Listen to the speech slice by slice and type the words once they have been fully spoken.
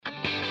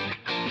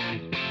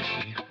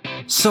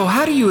So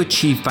how do you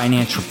achieve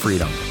financial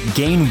freedom,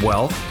 gain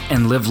wealth,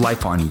 and live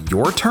life on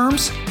your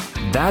terms?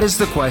 That is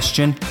the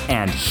question,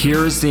 and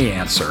here is the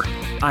answer.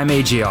 I'm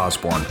AJ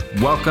Osborne.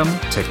 Welcome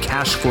to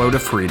Cash Flow to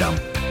Freedom.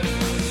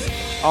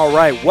 All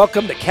right,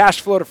 welcome to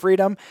Cash Flow to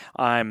Freedom.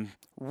 I'm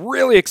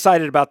really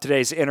excited about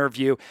today's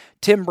interview.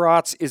 Tim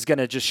Bratz is going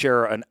to just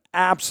share an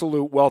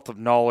absolute wealth of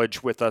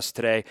knowledge with us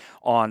today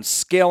on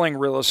scaling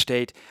real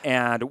estate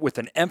and with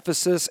an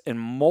emphasis in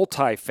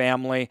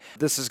multifamily.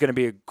 This is going to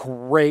be a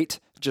great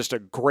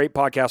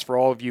podcast for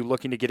all of you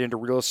looking to get into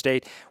real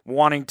estate,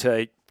 wanting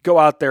to go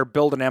out there,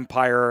 build an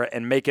empire,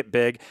 and make it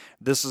big.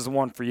 This is the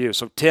one for you.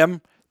 So,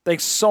 Tim,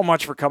 thanks so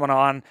much for coming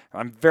on.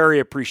 I'm very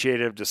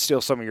appreciative to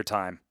steal some of your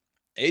time.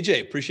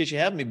 AJ, appreciate you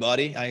having me,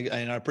 buddy. I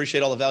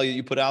appreciate all the value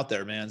you put out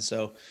there, man.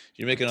 So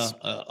you're making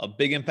a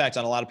big impact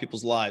on a lot of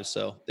people's lives.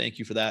 So thank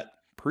you for that.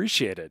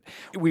 Appreciate it.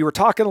 We were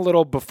talking a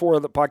little before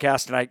the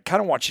podcast, and I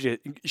kind of want you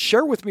to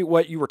share with me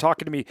what you were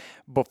talking to me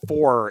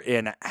before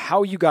and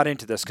how you got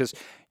into this, because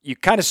you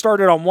kind of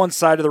started on one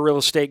side of the real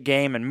estate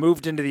game and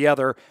moved into the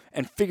other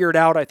and figured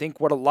out, I think,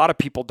 what a lot of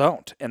people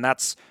don't, and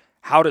that's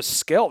how to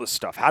scale this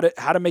stuff, how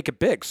to make it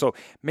big. So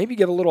maybe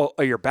get a little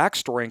of your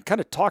backstory and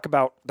kind of talk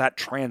about that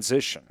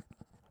transition.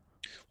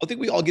 I think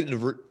we all get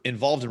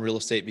involved in real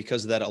estate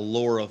because of that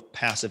allure of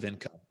passive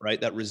income, right?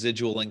 That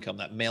residual income,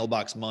 that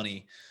mailbox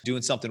money,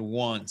 doing something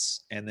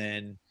once and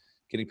then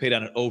getting paid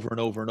on it over and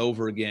over and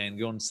over again,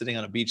 sitting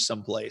on a beach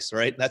someplace,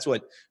 right? That's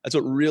what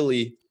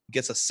really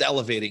gets us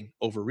salivating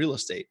over real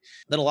estate.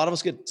 Then a lot of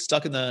us get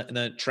stuck in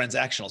the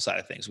transactional side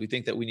of things. We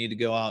think that we need to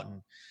go out and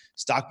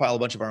stockpile a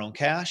bunch of our own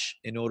cash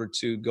in order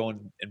to go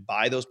and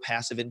buy those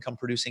passive income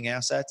producing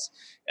assets.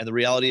 And the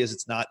reality is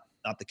it's not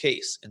the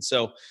case. And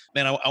so,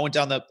 man, I went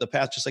down the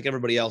path just like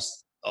everybody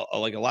else,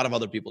 like a lot of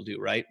other people do,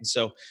 right? And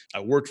so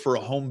I worked for a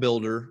home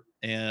builder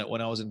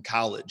when I was in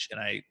college, and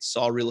I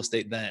saw real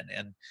estate then.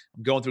 And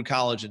I'm going through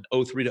college in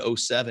 03 to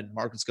 07,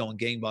 market's going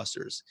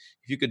gangbusters.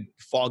 If you could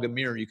fog a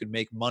mirror, you could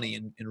make money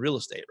in real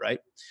estate, right?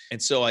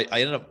 And so I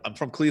ended up, I'm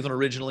from Cleveland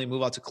originally,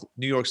 moved out to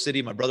New York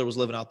City. My brother was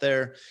living out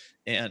there,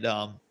 and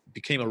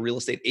became a real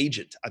estate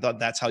agent. I thought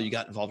that's how you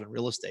got involved in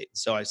real estate.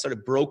 So I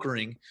started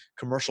brokering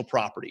commercial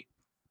property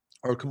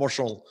or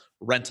commercial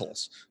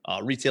rentals,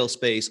 retail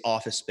space,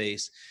 office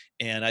space.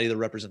 And I either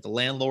represent the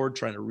landlord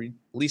trying to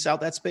lease out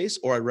that space,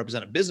 or I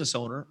represent a business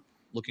owner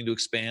looking to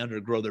expand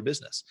or grow their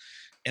business.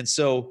 And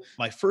so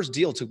my first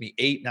deal took me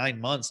 8-9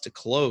 months to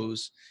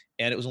close,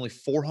 and it was only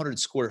 400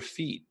 square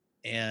feet.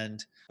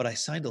 But I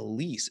signed a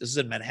lease. This is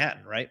in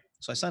Manhattan, right?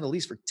 So I signed a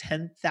lease for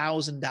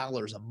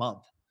 $10,000 a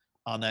month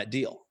on that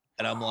deal.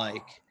 And I'm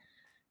like,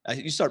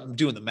 you start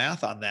doing the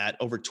math on that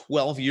over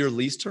 12-year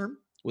lease term,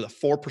 with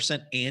a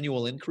 4%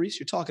 annual increase,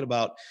 you're talking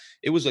about,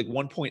 it was like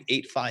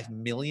 $1.85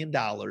 million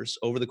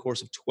over the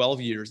course of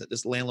 12 years that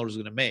this landlord was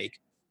going to make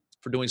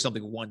for doing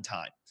something one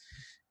time.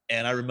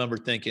 And I remember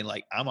thinking,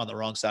 like, I'm on the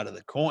wrong side of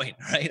the coin,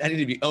 right? I need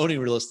to be owning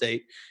real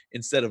estate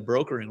instead of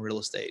brokering real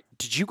estate.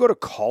 Did you go to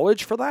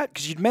college for that?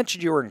 Because you'd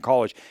mentioned you were in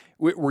college.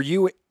 Were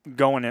you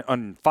going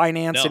on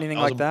finance, anything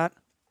like that?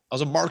 I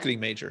was a marketing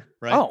major,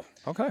 right? Oh,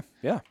 okay.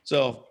 Yeah.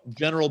 So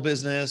general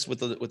business with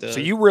the So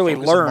you really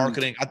learned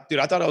marketing.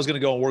 I thought I was going to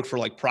go and work for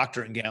like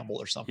Procter and Gamble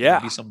or something. Yeah.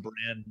 Be some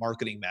brand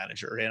marketing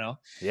manager,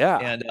 Yeah.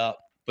 And,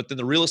 but then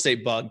the real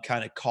estate bug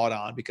kind of caught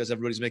on because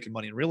everybody's making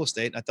money in real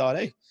estate. And I thought,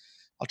 hey,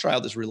 I'll try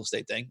out this real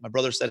estate thing. My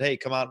brother said, hey,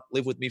 come out,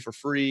 live with me for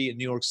free in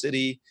New York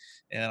City.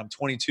 And I'm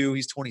 22.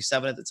 He's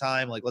 27 at the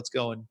time. Like, let's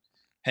go and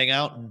hang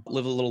out and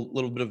live a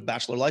little bit of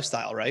bachelor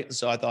lifestyle, right? And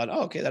so I thought,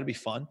 oh, okay, that'd be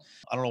fun.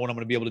 I don't know when I'm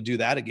going to be able to do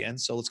that again,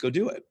 so let's go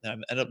do it. And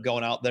I ended up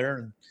going out there,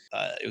 and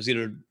it was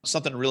either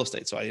something in real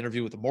estate. So I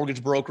interviewed with a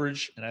mortgage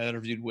brokerage, and I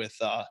interviewed with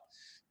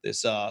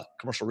this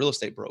commercial real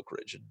estate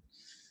brokerage. And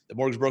the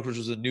mortgage brokerage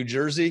was in New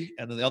Jersey,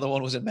 and then the other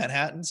one was in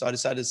Manhattan. So I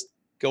decided to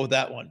go with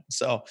that one.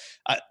 So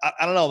I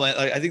don't know, man.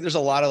 I think there's a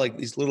lot of like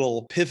these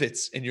little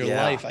pivots in your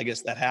life, I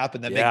guess, that happen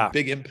that make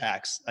big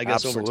impacts, I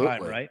guess, over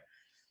time, right?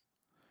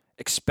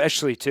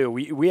 Especially too,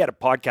 we had a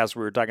podcast,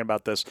 we were talking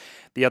about this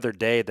the other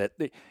day, that,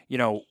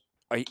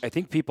 I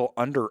think people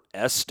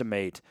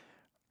underestimate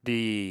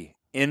the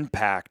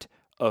impact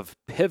of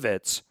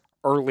pivots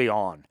early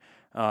on.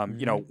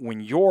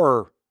 When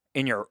you're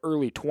in your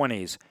early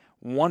 20s,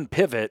 one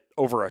pivot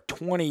over a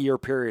 20-year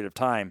period of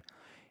time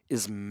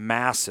is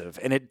massive.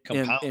 And it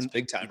compounds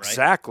big time, right?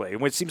 Exactly.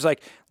 And it seems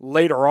like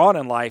later on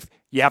in life,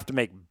 you have to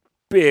make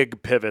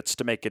big pivots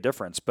to make a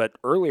difference. But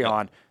early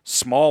on,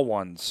 small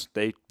ones,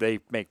 they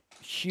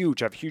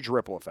have huge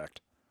ripple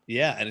effect.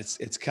 Yeah. And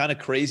it's kind of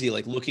crazy.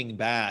 Like looking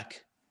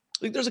back,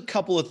 like there's a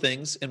couple of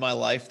things in my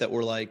life that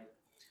were like,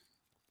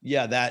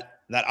 yeah, that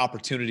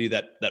opportunity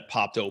that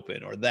popped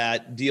open, or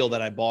that deal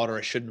that I bought or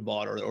I shouldn't have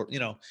bought, or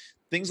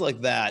things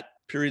like that,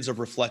 periods of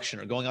reflection,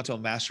 or going out to a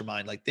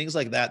mastermind, like things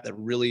like that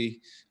really,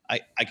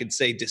 I could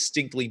say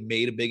distinctly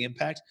made a big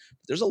impact.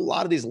 There's a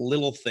lot of these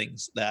little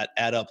things that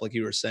add up, like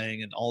you were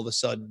saying, and all of a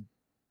sudden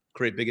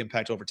create big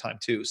impact over time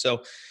too.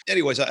 So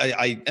anyways,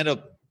 I end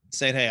up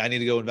saying, hey, I need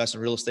to go invest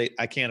in real estate.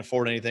 I can't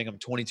afford anything. I'm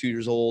 22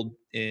 years old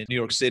in New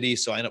York City.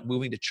 So I ended up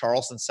moving to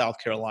Charleston, South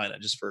Carolina,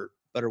 just for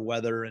better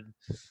weather and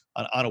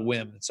on a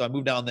whim. And so I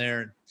moved down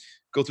there and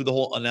go through the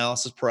whole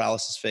analysis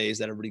paralysis phase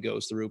that everybody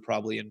goes through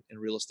probably in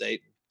real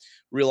estate.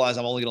 Realize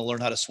I'm only going to learn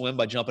how to swim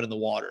by jumping in the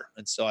water.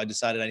 And so I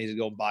decided I needed to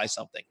go and buy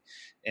something,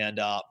 and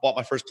bought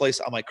my first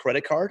place on my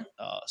credit card,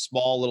 a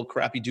small little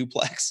crappy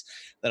duplex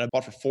that I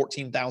bought for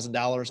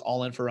 $14,000,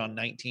 all in for around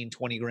 19,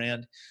 20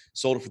 grand,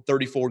 sold it for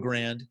 34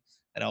 grand.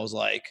 And I was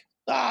like,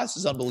 this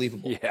is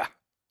unbelievable. Yeah.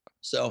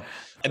 So,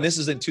 and this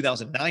is in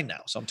 2009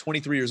 now. So I'm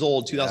 23 years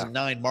old,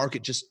 2009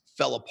 market just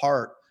fell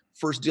apart.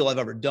 First deal I've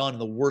ever done in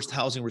the worst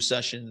housing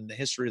recession in the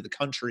history of the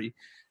country.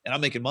 And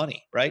I'm making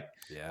money, right?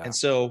 Yeah. And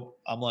so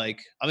I'm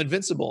like, I'm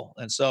invincible.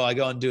 And so I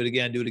go and do it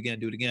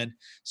again.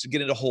 So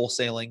get into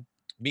wholesaling,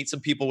 meet some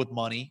people with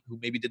money who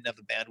maybe didn't have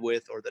the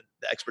bandwidth or the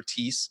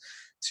expertise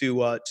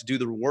to do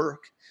the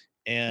work.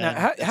 And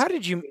now, how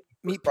did you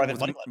meet private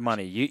people with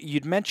money?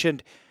 You'd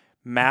mentioned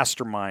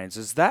masterminds.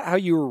 Is that how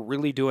you were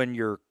really doing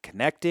your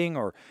connecting,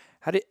 or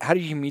how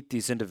did you meet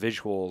these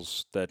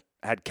individuals that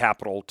had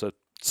capital to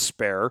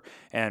spare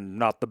and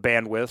not the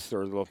bandwidth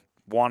or the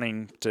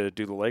wanting to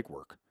do the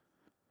legwork?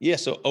 Yeah.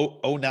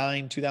 So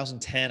 09,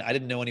 2010, I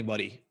didn't know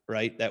anybody,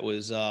 right? That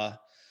was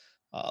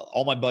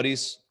all my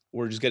buddies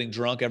were just getting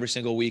drunk every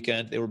single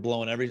weekend. They were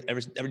blowing every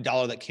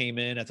dollar that came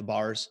in at the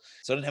bars.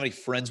 So I didn't have any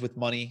friends with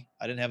money.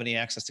 I didn't have any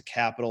access to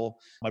capital.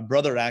 My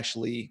brother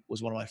actually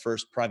was one of my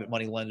first private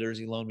money lenders.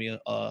 He loaned me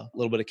a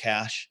little bit of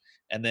cash,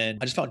 and then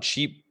I just found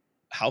cheap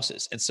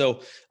houses. And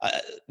so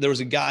there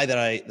was a guy that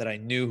I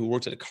knew who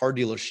worked at a car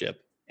dealership,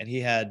 and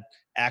he had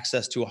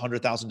access to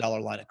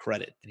 $100,000 line of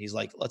credit. And he's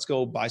like, let's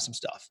go buy some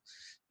stuff.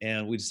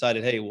 And we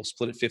decided, hey, we'll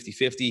split it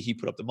 50-50. He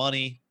put up the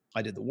money,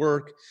 I did the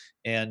work,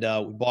 and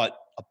we bought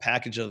a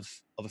package of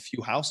a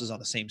few houses on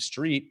the same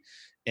street.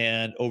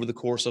 And over the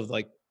course of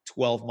like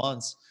 12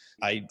 months,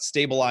 I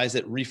stabilized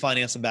it,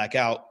 refinanced them back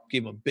out,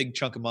 gave them a big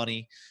chunk of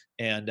money.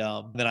 And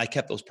then I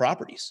kept those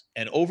properties.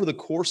 And over the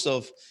course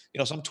of,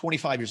 so I'm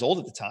 25 years old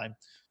at the time,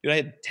 I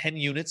had 10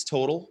 units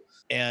total,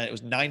 and it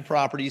was 9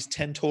 properties,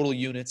 10 total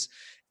units,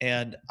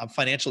 and I'm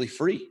financially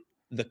free.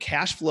 The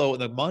cash flow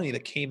and the money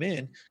that came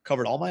in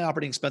covered all my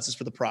operating expenses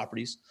for the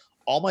properties,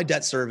 all my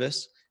debt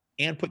service,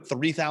 and put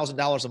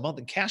 $3,000 a month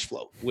in cash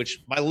flow, which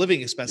my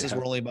living expenses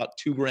were only about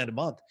 $2,000 a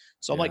month.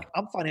 So I'm like,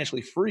 I'm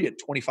financially free at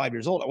 25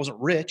 years old. I wasn't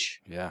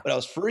rich, but I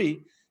was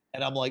free.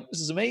 And I'm like,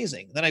 this is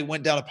amazing. And then I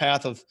went down a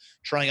path of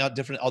trying out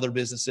different other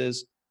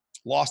businesses,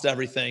 lost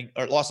everything,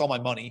 or lost all my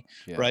money,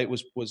 right?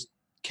 Was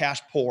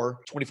cash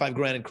poor, 25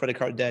 grand in credit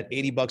card debt,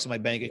 $80 in my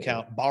bank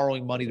account,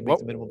 borrowing money to make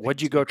the minimum.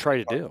 What'd you go try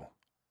to do?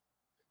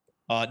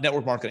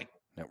 Network marketing.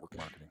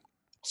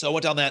 So I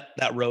went down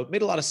that road,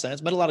 made a lot of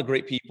sense, met a lot of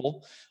great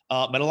people,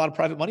 met a lot of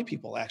private money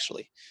people,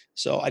 actually.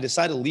 So I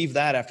decided to leave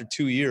that after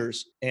 2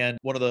 years. And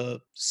one of the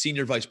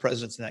senior vice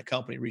presidents in that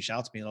company reached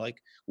out to me and like,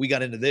 we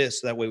got into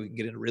this, so that way we can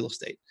get into real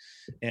estate,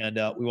 and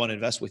we want to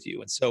invest with you.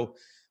 And so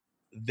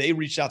they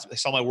reached out to me. They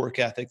saw my work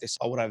ethic. They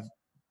saw what I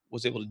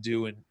was able to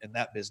do in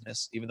that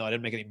business. Even though I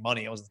didn't make any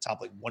money, I was in the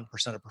top like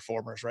 1% of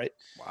performers, right?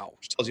 Wow.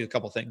 Which tells you a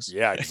couple of things.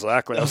 Yeah,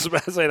 exactly. I was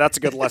about to say that's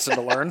a good lesson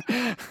to learn.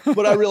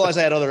 But I realized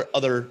I had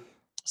other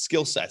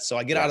skill sets. So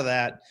I get out of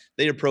that.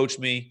 They approached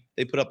me.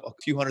 They put up a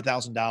few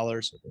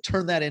 $100,000,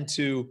 turned that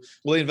into,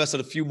 they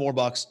invested a few more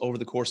bucks over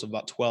the course of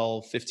about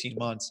 12, 15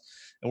 months.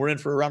 And we're in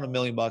for around $1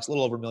 million, a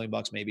little over $1 million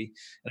maybe.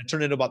 And it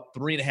turned into about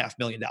 $3.5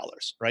 million,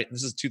 right? And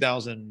this is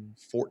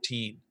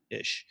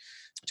 2014-ish.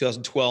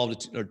 2012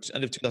 or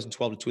end of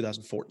 2012 to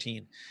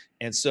 2014.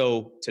 And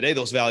so today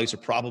those values are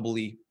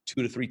probably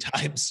 2 to 3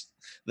 times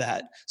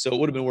that. So it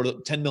would have been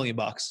worth $10 million,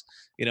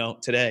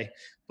 today.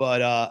 But,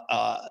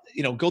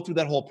 go through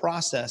that whole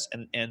process,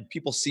 and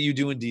people see you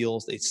doing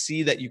deals. They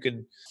see that you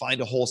can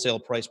find a wholesale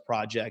price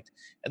project,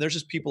 and there's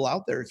just people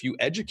out there. If you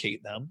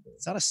educate them,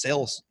 it's not a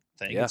sales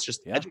thing. It's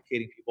just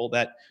educating people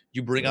that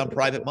you bring on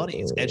private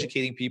money. It's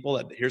educating people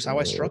that here's how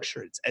I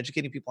structure it. It's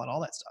educating people on all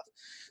that stuff.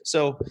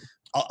 So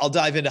I'll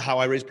dive into how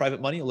I raise private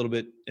money a little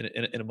bit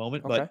in a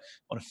moment, but I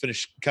want to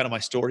finish kind of my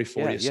story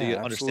for you so you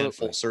understand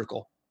full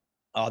circle.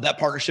 That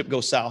partnership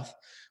goes south.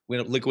 We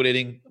ended up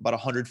liquidating about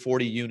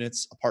 140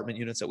 apartment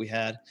units that we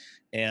had.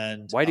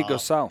 And why did it go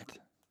south?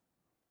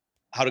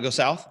 How to go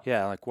south?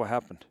 Yeah. Like what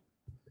happened?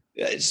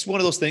 It's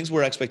one of those things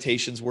where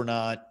expectations were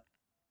not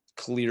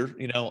clear.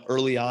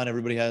 Early on,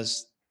 everybody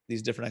has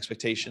these different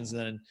expectations.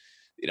 And then,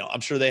 I'm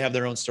sure they have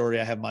their own story.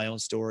 I have my own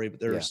story, but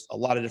there's a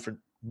lot of different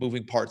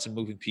moving parts and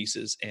moving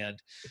pieces.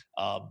 And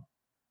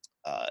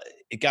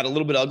it got a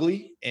little bit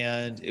ugly,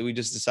 and we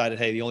just decided,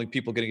 hey, the only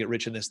people going to get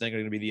rich in this thing are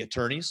going to be the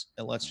attorneys,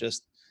 and let's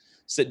just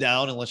sit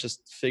down and let's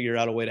just figure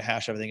out a way to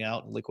hash everything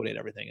out and liquidate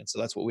everything. And so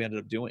that's what we ended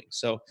up doing.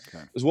 So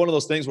it was one of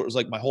those things where it was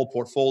like my whole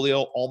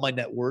portfolio, all my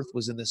net worth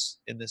was in this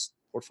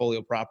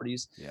portfolio of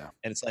properties. Yeah.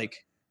 And it's like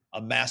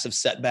a massive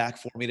setback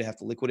for me to have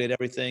to liquidate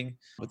everything.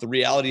 But the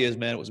reality is,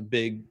 man, it was a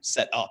big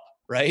setup,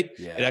 right?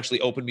 Yeah. It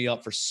actually opened me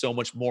up for so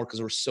much more, because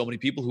there were so many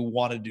people who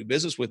wanted to do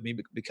business with me,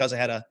 because I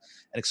had an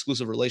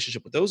exclusive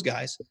relationship with those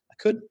guys. I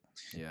couldn't.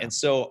 Yeah. And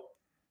so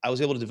I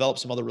was able to develop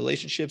some other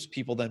relationships.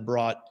 People then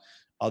brought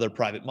other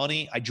private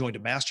money. I joined a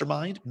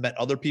mastermind, met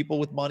other people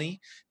with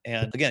money,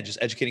 and again, just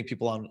educating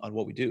people on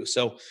what we do.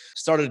 So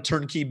started a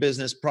turnkey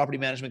business, property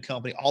management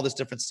company, all this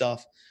different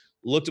stuff.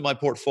 Looked at my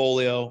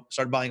portfolio,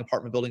 started buying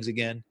apartment buildings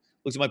again.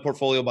 Looked at my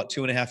portfolio about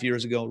 2.5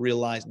 years ago,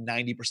 realized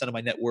 90% of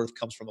my net worth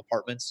comes from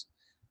apartments,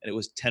 and it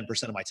was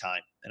 10% of my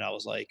time. And I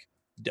was like,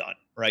 done,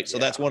 right? So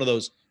that's one of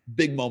those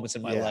big moments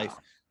in my life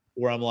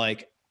where I'm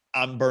like,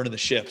 I'm burning the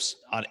ships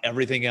on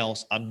everything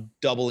else. I'm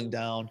doubling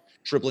down,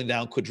 tripling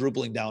down,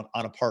 quadrupling down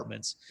on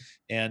apartments.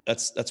 And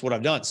that's what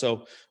I've done.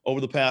 So over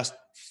the past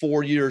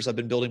 4 years, I've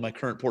been building my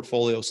current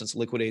portfolio since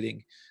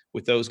liquidating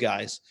with those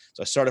guys.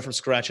 So I started from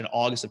scratch in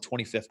August of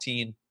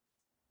 2015.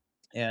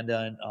 And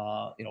then,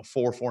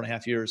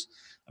 4.5 years,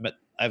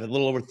 I have a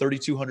little over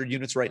 3,200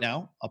 units right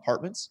now,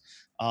 apartments.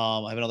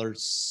 I have another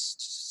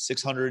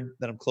 600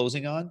 that I'm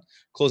closing on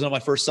my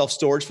first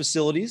self-storage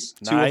facilities.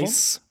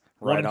 Nice. 2 of them.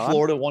 One in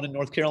Florida, one in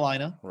North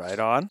Carolina. Right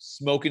on.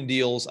 Smoking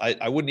deals.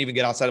 I wouldn't even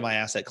get outside of my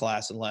asset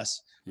class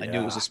unless I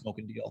knew it was a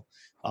smoking deal.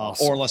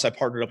 Awesome. Or unless I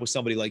partnered up with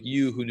somebody like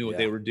you who knew what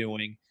they were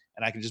doing,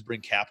 and I could just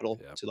bring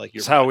capital to like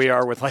your. That's how we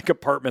are with like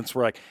apartments.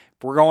 We're like,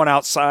 if we're going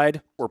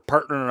outside, we're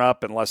partnering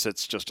up unless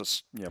it's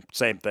just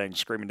same thing,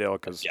 screaming deal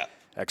because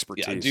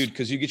expertise. Yeah, dude,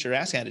 because you get your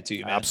ass handed to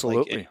you, man.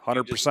 Absolutely,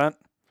 100%.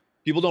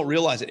 People don't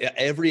realize it.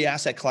 Every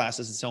asset class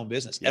is its own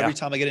business. Yeah. Every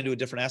time I get into a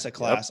different asset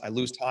class, I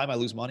lose time, I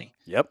lose money.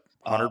 Yep,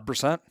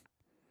 100%.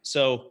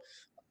 So,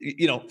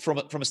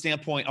 from a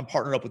standpoint, I'm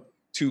partnered up with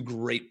 2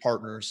 great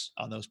partners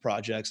on those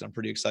projects. I'm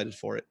pretty excited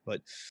for it.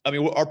 But I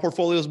mean, our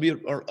portfolios will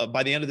be,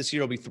 by the end of this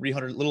year, will be a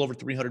little over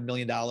 $300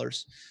 million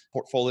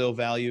portfolio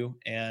value.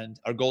 And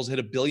our goal is to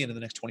hit $1 billion in the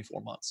next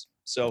 24 months.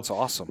 So that's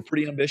awesome. We're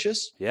pretty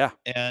ambitious. Yeah.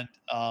 And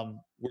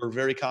we're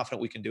very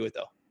confident we can do it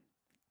though.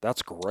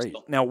 That's great.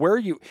 Now,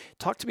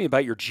 talk to me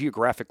about your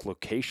geographic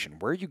location.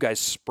 Where are you guys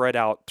spread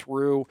out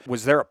through?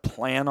 Was there a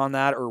plan on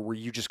that, or were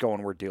you just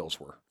going where deals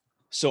were?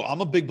 So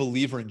I'm a big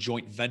believer in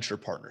joint venture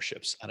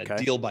partnerships on a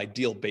deal by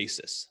deal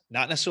basis,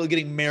 not necessarily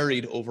getting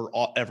married over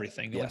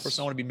everything. The only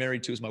person I want to be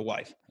married to is my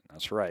wife.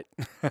 That's right.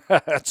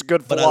 That's a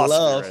good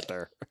philosophy right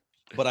there.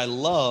 But I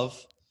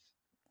love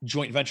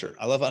joint venture.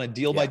 I love on a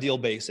deal by deal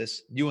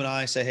basis. You and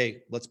I say,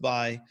 hey, let's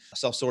buy a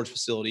self-storage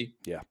facility.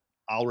 Yeah.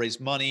 I'll raise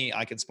money.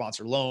 I can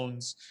sponsor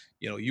loans.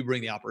 You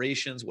bring the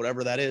operations,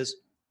 whatever that is.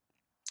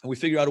 And we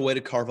figure out a way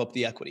to carve up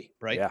the equity,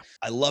 right? Yeah.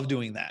 I love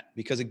doing that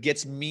because it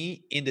gets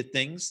me into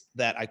things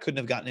that I couldn't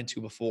have gotten into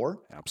before.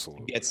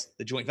 Absolutely. It gets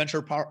the joint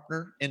venture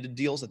partner into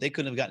deals that they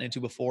couldn't have gotten into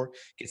before.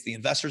 Gets the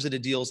investors into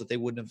deals that they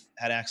wouldn't have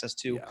had access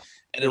to. Yeah.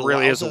 And it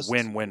really is a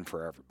win-win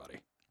for everybody.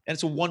 And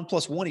it's a 1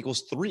 + 1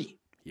 = 3,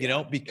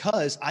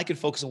 because I can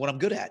focus on what I'm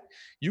good at.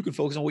 You can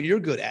focus on what you're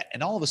good at.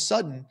 And all of a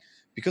sudden,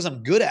 because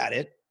I'm good at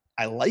it,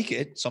 I like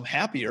it. So I'm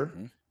happier,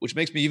 which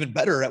makes me even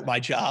better at my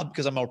job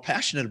because I'm more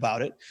passionate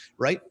about it.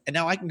 Right. And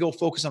now I can go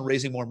focus on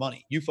raising more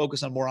money. You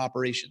focus on more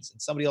operations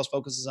and somebody else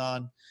focuses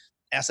on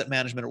asset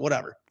management or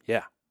whatever.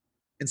 Yeah.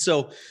 And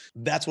so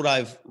that's what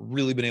I've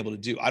really been able to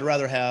do. I'd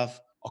rather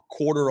have a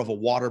quarter of a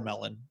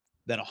watermelon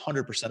than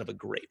 100% of a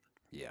grape.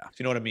 Yeah. If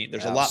you know what I mean?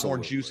 There's a lot more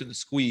juice in the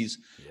squeeze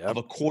of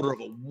a quarter of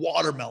a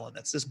watermelon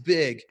that's this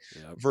big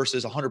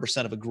versus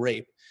 100% of a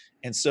grape.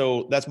 And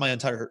so that's my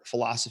entire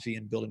philosophy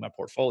in building my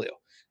portfolio.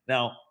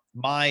 Now,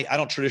 I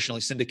don't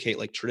traditionally syndicate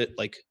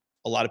like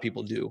a lot of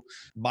people do.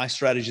 My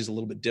strategy is a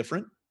little bit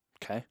different.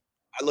 Okay.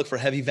 I look for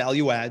heavy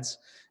value adds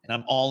and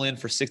I'm all in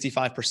for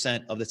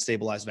 65% of the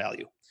stabilized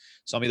value.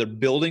 So I'm either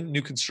building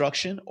new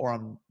construction or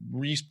I'm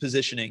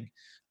repositioning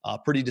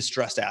pretty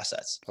distressed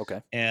assets.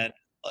 Okay. And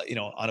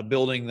on a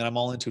building that I'm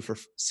all into for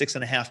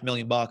 $6.5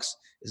 million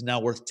is now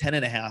worth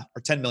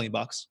 $10 million.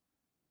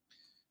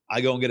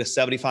 I go and get a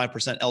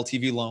 75%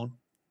 LTV loan.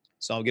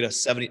 So I'll get a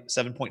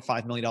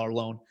 $7.5 million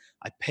loan.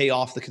 I pay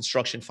off the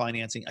construction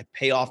financing. I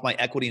pay off my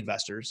equity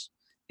investors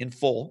in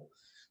full.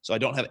 So I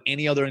don't have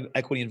any other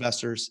equity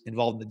investors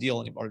involved in the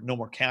deal anymore, no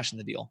more cash in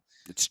the deal.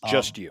 It's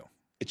just you.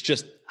 It's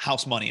just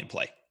house money in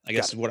play, I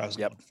guess is what I was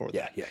going for.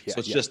 Yeah. So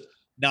it's just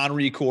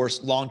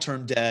non-recourse,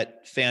 long-term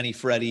debt, Fannie,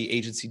 Freddie,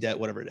 agency debt,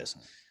 whatever it is.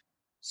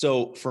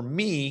 So for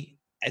me,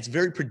 it's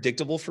very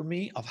predictable for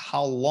me of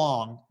how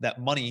long that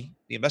money,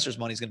 the investor's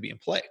money, is going to be in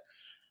play.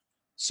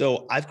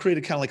 So I've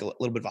created kind of like a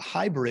little bit of a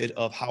hybrid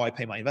of how I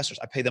pay my investors.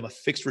 I pay them a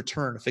fixed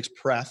return, a fixed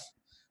pref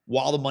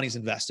while the money's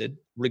invested,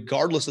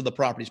 regardless of the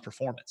property's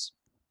performance.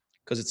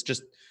 Because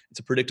it's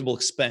a predictable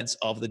expense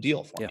of the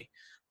deal for me.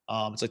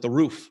 It's like the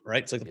roof,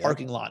 right? It's like the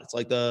parking lot. It's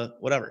like the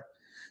whatever.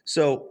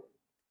 So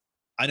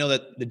I know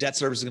that the debt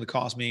service is going to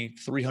cost me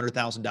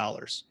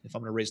 $300,000 if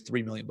I'm going to raise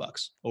 $3 million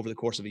over the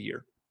course of a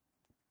year.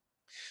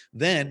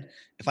 Then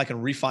if I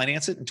can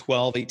refinance it in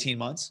 12, 18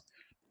 months,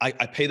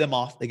 I pay them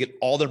off. They get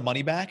all their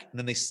money back, and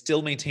then they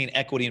still maintain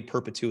equity in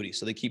perpetuity.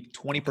 So they keep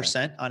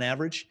 20% on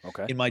average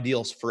in my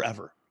deals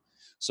forever.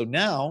 So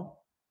now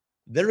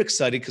they're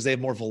excited because they have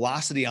more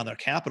velocity on their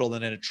capital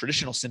than in a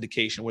traditional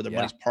syndication where their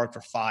money's parked for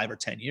 5 or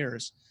 10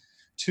 years.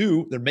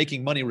 2, they're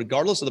making money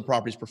regardless of the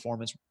property's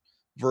performance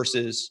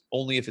versus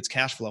only if it's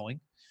cash flowing.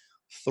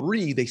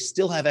 3, they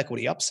still have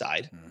equity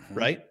upside,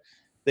 right?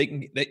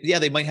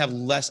 They might have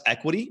less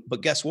equity,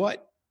 but guess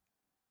what?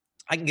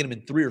 I can get them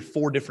in 3 or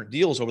 4 different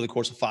deals over the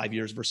course of 5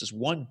 years versus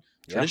one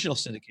traditional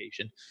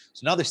syndication.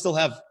 So now they still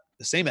have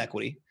the same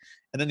equity.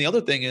 And then the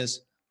other thing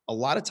is, a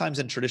lot of times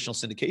in traditional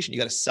syndication, you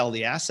got to sell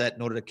the asset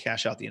in order to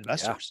cash out the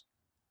investors.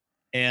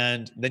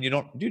 And then you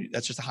don't do,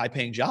 that's just a high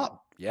paying job.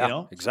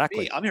 Yeah,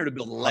 exactly. I'm here to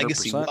build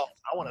legacy 100%. wealth.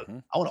 I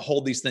want to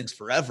hold these things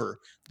forever.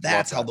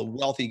 That's how the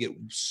wealthy get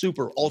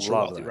super ultra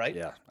wealthy, right?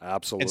 Yeah,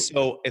 absolutely. And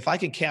so if I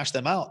can cash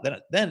them out,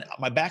 then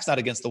my back's not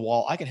against the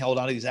wall. I can hold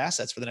on to these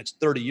assets for the next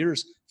 30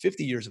 years,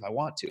 50 years if I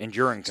want to. And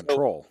you're in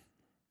control.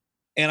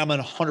 And I'm in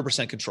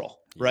 100% control,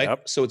 right?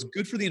 Yep. So it's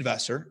good for the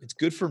investor. It's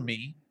good for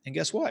me. And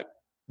guess what?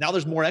 Now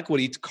there's more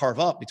equity to carve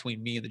up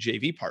between me and the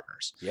JV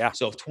partners. Yeah.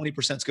 So if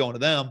 20% is going to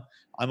them,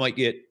 I might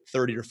get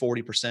 30 or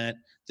 40%.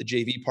 The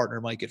JV partner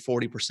might get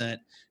 40%.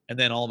 And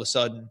then all of a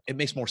sudden it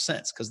makes more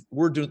sense because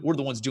we're the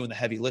ones doing the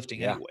heavy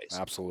lifting anyways.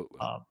 Absolutely.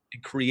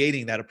 And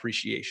creating that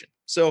appreciation.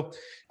 So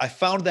I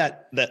found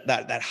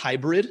that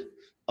hybrid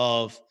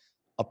of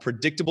a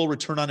predictable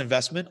return on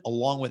investment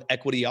along with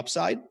equity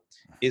upside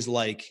is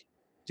like,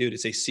 dude,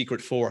 it's a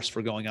secret force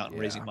for going out and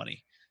raising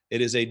money.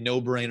 It is a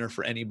no-brainer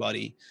for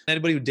anybody.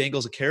 Anybody who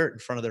dangles a carrot in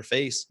front of their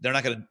face, they're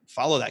not going to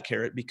follow that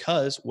carrot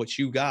because what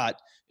you got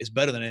is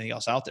better than anything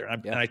else out there.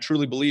 And I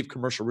truly believe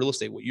commercial real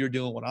estate, what you're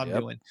doing, what I'm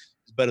doing,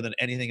 is better than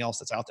anything else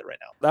that's out there right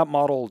now. That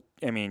model,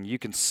 I mean, you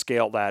can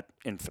scale that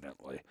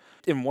infinitely.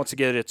 And once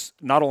again, it's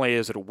not only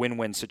is it a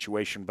win-win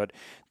situation, but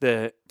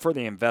for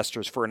the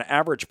investors, for an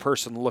average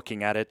person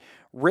looking at it,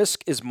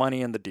 risk is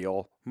money in the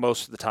deal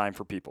most of the time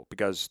for people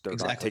because they're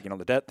not taking on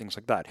the debt, things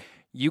like that.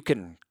 You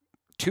can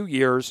 2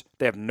 years,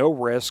 they have no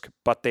risk,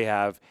 but they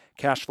have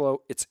cash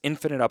flow. It's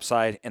infinite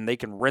upside, and they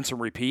can rinse and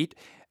repeat.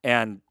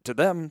 And to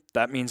them,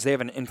 that means they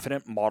have an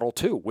infinite model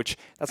too, which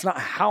that's not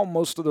how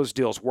most of those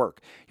deals work.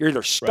 You're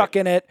either stuck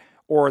in it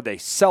or they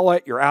sell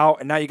it, you're out,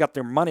 and now you got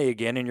their money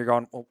again, and you're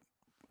going, well,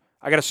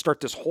 I got to start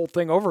this whole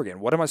thing over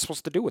again. What am I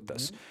supposed to do with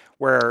this?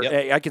 Where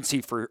I can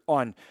see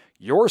on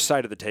your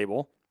side of the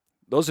table,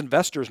 those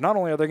investors, not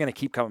only are they going to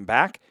keep coming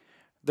back,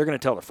 they're going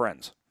to tell their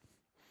friends.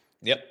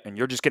 Yep. And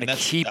you're just going to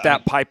keep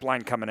that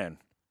pipeline coming in.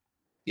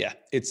 Yeah,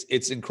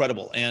 it's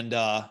incredible. And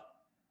a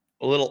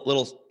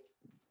little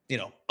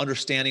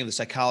understanding of the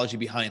psychology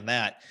behind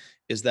that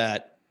is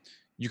that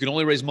you can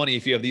only raise money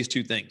if you have these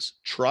two things: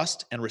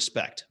 trust and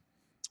respect,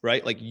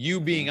 right? Like you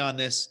being on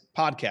this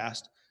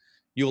podcast,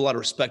 you have a lot of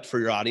respect for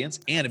your audience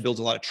and it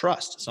builds a lot of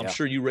trust. So I'm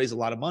sure you raise a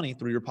lot of money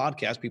through your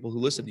podcast, people who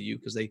listen to you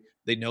because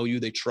they know you,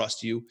 they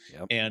trust you,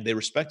 and they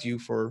respect you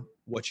for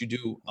what you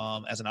do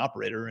as an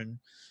operator in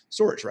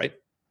storage, right?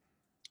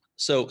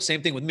 So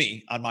same thing with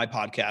me on my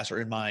podcast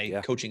or in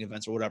my coaching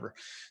events or whatever.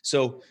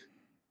 So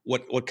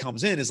what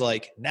comes in is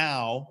like,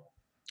 now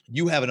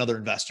you have another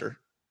investor.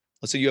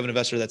 Let's say you have an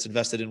investor that's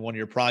invested in one of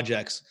your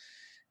projects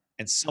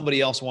and somebody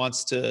else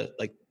wants to,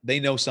 like, they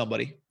know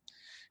somebody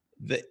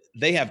that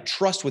they have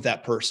trust with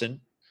that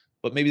person,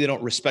 but maybe they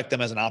don't respect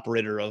them as an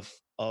operator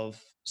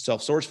of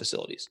self-storage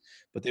facilities,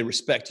 but they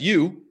respect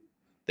you.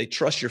 They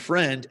trust your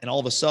friend. And all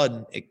of a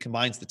sudden it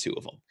combines the two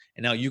of them.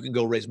 And now you can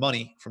go raise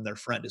money from their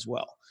friend as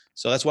well.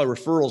 So that's why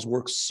referrals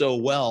work so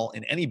well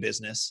in any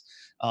business,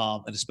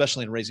 and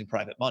especially in raising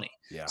private money.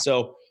 Yeah.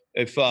 So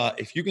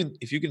if you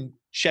can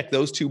check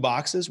those two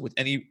boxes with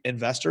any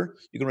investor,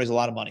 you can raise a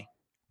lot of money.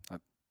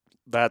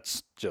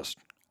 That's just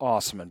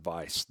awesome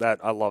advice.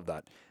 I love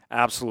that.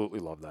 Absolutely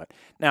love that.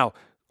 Now,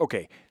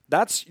 okay,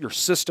 that's your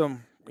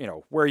system,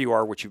 where you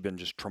are, which you've been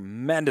just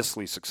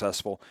tremendously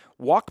successful.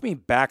 Walk me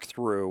back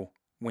through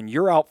when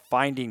you're out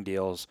finding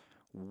deals.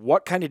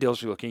 What kind of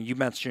deals are you looking at? You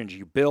mentioned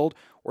you build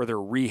or they're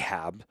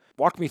rehab.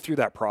 Walk me through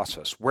that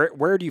process.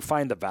 Where do you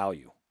find the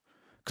value?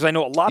 Because I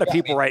know a lot of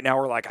people right now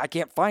are like, I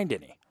can't find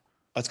any.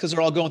 That's because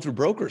they're all going through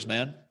brokers,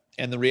 man.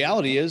 And the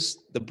reality is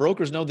the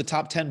brokers know the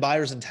top 10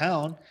 buyers in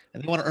town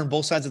and they want to earn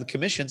both sides of the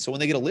commission. So when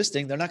they get a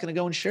listing, they're not going to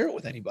go and share it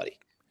with anybody.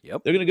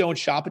 Yep. They're going to go and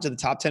shop it to the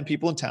top 10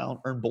 people in town,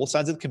 earn both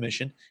sides of the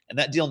commission, and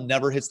that deal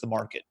never hits the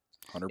market.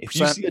 100%. If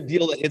you see a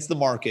deal that hits the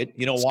market,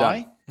 you know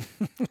why?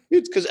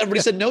 It's because everybody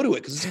said no to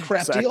it because it's a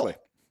crap deal.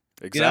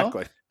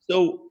 Exactly.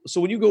 So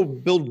when you go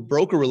build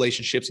broker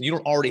relationships and you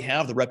don't already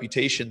have the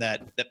reputation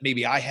that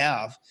maybe I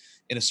have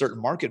in a certain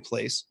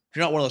marketplace, if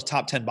you're not one of those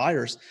top 10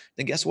 buyers,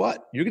 then guess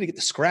what? You're going to get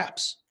the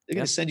scraps. They're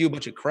going to send you a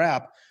bunch of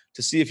crap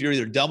to see if you're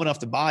either dumb enough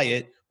to buy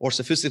it or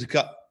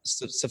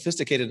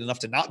sophisticated enough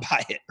to not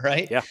buy it,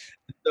 right? Yeah.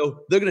 So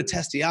they're going to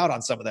test you out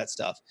on some of that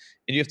stuff,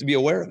 and you have to be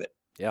aware of it.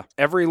 Yeah.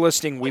 Every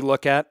listing we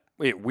look at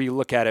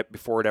it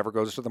before it ever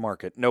goes to the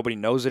market. Nobody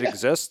knows it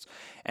exists,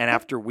 and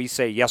after we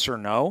say yes or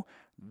no,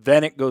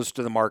 then it goes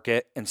to the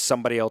market and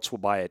somebody else will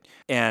buy it.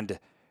 And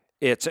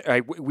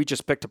we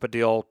just picked up a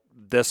deal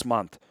this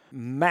month.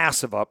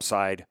 Massive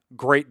upside,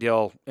 great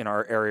deal in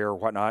our area or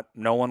whatnot.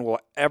 No one will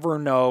ever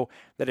know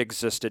that it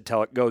existed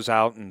till it goes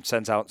out and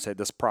sends out and say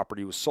this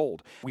property was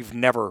sold. We've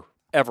never,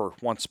 ever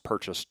once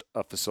purchased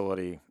a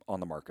facility on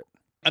the market.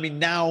 I mean,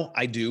 now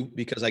I do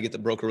because I get the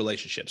broker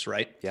relationships,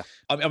 right? Yeah.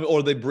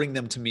 Or they bring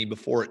them to me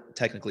before it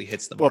technically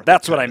hits the market. Well,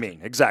 that's what I mean.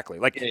 Exactly.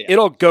 Like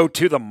it'll go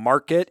to the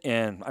market,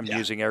 and I'm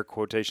using air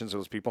quotations of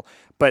those people,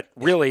 but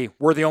really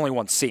we're the only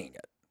ones seeing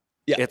it.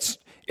 Yeah.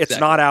 It's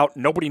not out.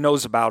 Nobody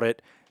knows about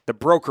it. The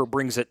broker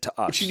brings it to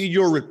us. But you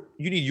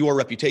need your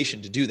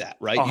reputation to do that,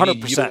 right? 100%. You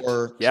need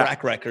your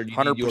track record. You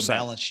 100%. Need your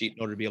balance sheet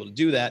in order to be able to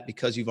do that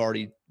because you've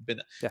already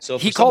been. Yeah. So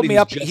he called me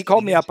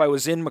up. I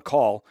was in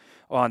McCall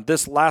on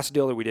this last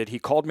deal that we did. He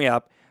called me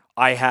up.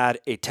 I had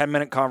a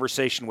 10-minute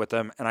conversation with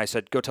him, and I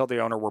said, "Go tell the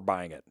owner we're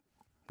buying it."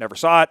 Never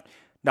saw it.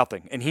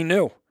 Nothing. And he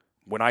knew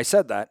when I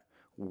said that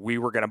we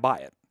were going to buy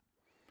it.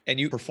 And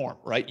you perform,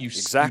 right?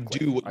 Exactly.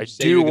 You do what you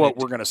say do what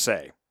we're going to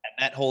say.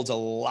 And that holds a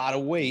lot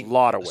of weight.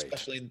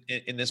 Especially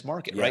in this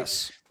market, right?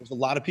 There's a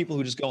lot of people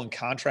who just go and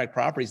contract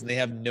properties and they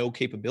have no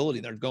capability.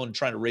 They're going and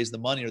trying to raise the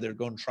money, or they're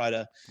going to try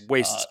to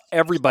waste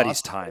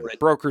everybody's time,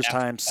 brokers'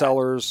 time,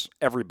 sellers,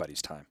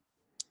 everybody's time.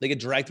 They get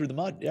dragged through the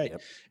mud. Yeah.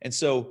 Yep. And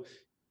so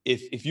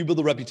if you build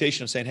a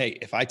reputation of saying, hey,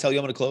 if I tell you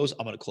I'm going to close,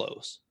 I'm going to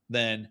close,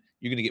 then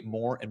you're going to get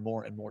more and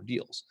more and more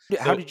deals.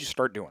 Yeah, how did you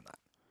start doing that?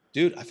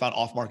 Dude, I found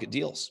off-market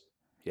deals.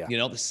 Yeah. You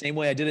know, the same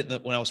way I did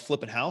it when I was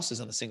flipping houses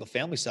on the single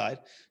family side.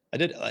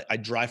 I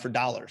drive for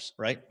dollars,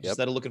 right? Yep.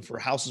 Instead of looking for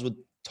houses with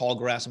tall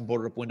grass and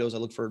boarded up windows, I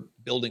look for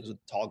buildings with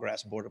tall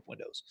grass and boarded up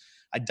windows.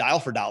 I dial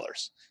for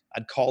dollars.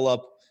 I'd call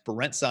up for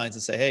rent signs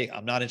and say, hey,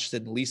 I'm not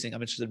interested in leasing.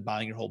 I'm interested in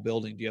buying your whole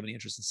building. Do you have any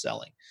interest in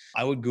selling?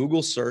 I would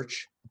Google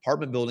search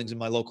apartment buildings in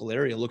my local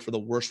area, look for the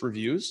worst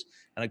reviews,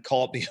 and I'd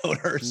call up the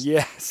owners.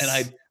 Yes.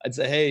 And I'd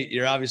say, hey,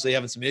 you're obviously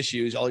having some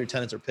issues. All your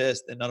tenants are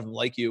pissed and none of them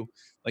like you.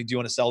 Like, do you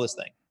want to sell this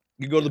thing?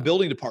 You go to the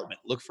building department,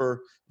 look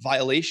for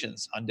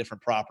violations on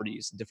different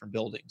properties and different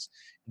buildings.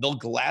 They'll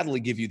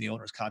gladly give you the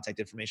owner's contact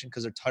information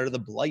because they're tired of the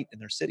blight in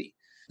their city.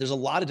 There's a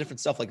lot of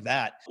different stuff like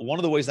that. One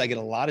of the ways I get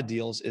a lot of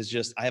deals is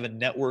just I have a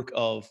network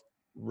of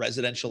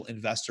residential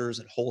investors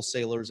and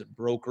wholesalers and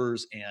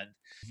brokers and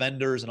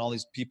vendors and all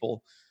these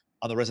people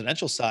on the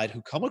residential side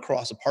who come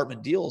across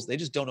apartment deals. They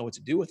just don't know what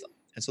to do with them.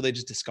 And so they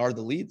just discard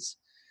the leads.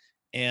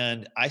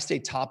 And I stay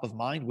top of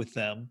mind with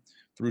them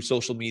through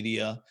social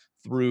media,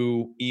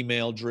 through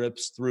email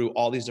drips, through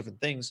all these different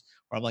things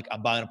where I'm like,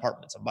 I'm buying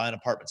apartments.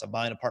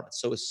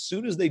 So as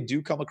soon as they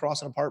do come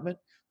across an apartment,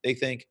 they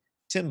think,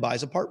 Tim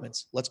buys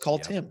apartments. Let's call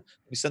Tim.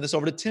 Let me send this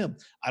over to Tim.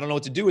 I don't know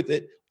what to do with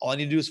it. All I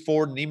need to do is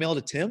forward an email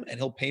to Tim and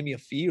he'll pay me a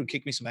fee or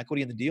kick me some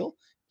equity in the deal.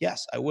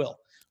 Yes, I will.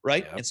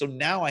 Right. Yep. And so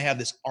now I have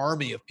this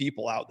army of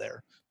people out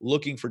there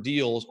looking for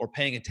deals or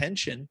paying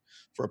attention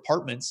for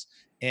apartments.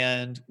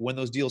 And when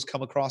those deals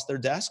come across their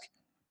desk,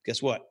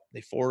 guess what? They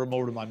forward them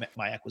over to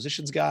my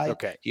acquisitions guy.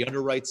 Okay. He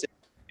underwrites it,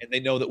 and they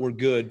know that we're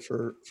good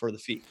for the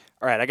fee.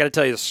 All right. I got to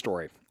tell you this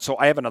story. So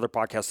I have another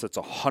podcast that's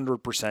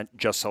 100%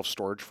 just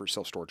self-storage for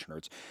self-storage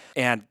nerds.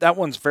 And that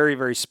one's very,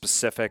 very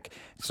specific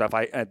stuff.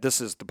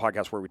 This is the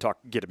podcast where we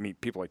get to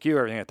meet people like you,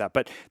 everything like that.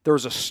 But there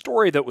was a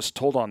story that was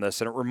told on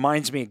this, and it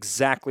reminds me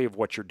exactly of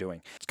what you're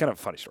doing. It's kind of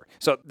a funny story.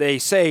 So they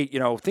say,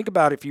 think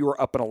about if you were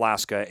up in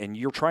Alaska and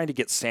you're trying to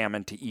get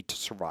salmon to eat to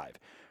survive.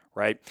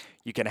 Right?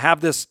 You can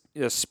have this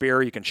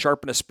spear, you can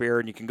sharpen a spear,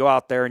 and you can go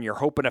out there and you're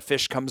hoping a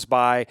fish comes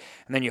by,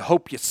 and then you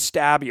hope you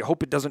stab, you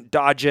hope it doesn't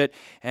dodge it,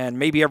 and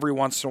maybe every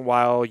once in a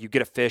while you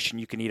get a fish and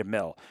you can eat a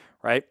mill,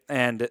 right?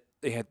 And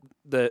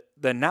the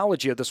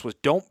analogy of this was,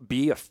 don't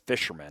be a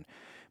fisherman,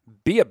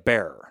 be a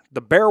bear.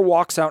 The bear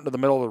walks out into the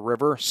middle of the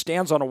river,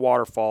 stands on a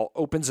waterfall,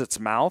 opens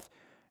its mouth,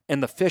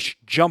 and the fish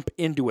jump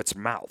into its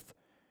mouth.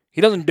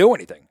 He doesn't do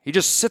anything. He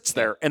just sits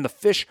there, and the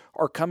fish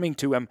are coming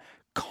to him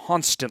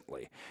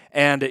constantly.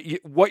 And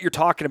what you're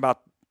talking about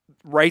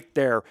right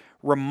there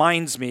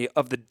reminds me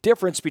of the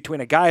difference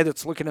between a guy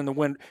that's looking in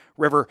the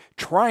river,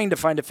 trying to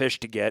find a fish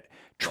to get,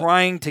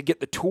 trying to get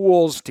the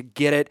tools to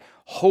get it,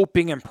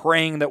 hoping and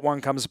praying that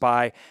one comes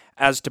by,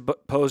 as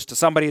opposed to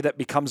somebody that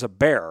becomes a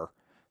bear,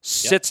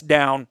 sits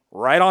down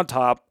right on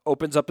top,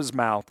 opens up his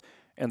mouth,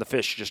 and the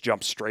fish just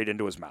jumps straight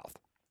into his mouth.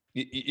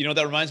 You know what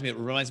that reminds me of? It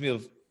reminds me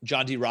of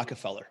John D.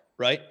 Rockefeller,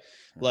 right?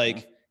 Mm-hmm.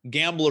 Like,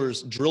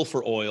 gamblers drill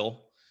for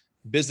oil,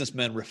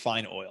 businessmen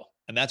refine oil.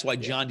 And that's why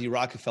John D.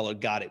 Rockefeller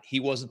got it.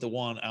 He wasn't the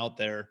one out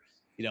there,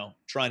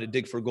 trying to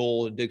dig for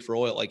gold and dig for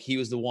oil. Like, he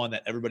was the one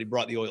that everybody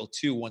brought the oil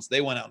to once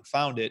they went out and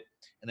found it.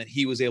 And then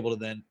he was able to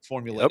then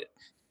formulate it,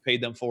 paid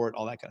them for it,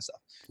 all that kind of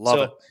stuff.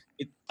 Love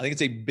it. I think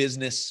it's a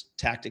business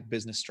tactic,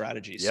 business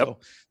strategy. So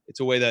it's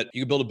a way that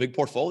you can build a big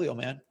portfolio,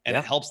 man. And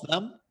it helps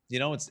them.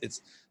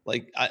 It's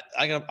like,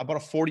 I bought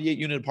a 48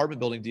 unit apartment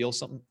building deal.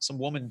 Some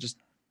woman just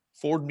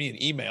forwarded me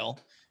an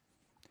email.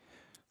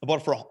 I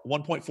bought it for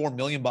 $1.4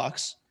 million.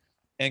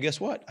 And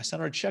guess what? I sent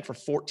her a check for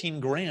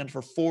 $14,000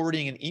 for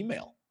forwarding an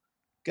email.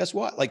 Guess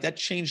what? Like, that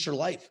changed her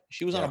life.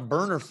 She was on a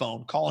burner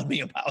phone calling me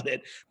about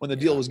it when the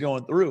deal was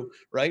going through,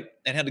 right?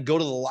 And had to go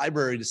to the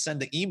library to send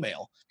the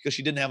email because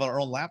she didn't have her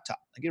own laptop.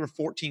 I gave her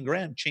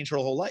 $14,000, changed her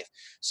whole life.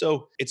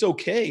 So it's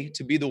okay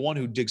to be the one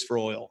who digs for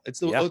oil.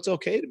 It's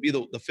okay to be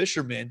the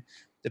fisherman,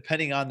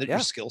 depending on your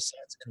skill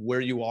sets and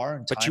where you are.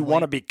 And but you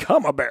want to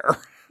become a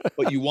bear.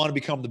 but you want to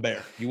become the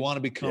bear. You want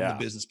to become the Yeah.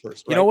 business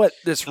person. You Right? know what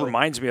this So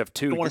reminds me of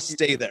too? you don't want to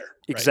stay there.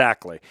 Right?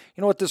 Exactly.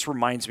 You know what this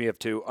reminds me of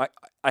too?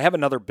 I have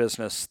another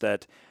business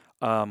that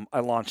I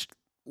launched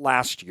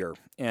last year,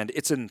 and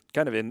it's in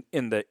kind of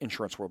in the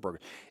insurance world.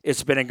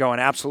 It's been going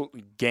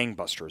absolutely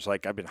gangbusters.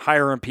 Like I've been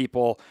hiring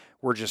people.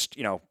 We're just,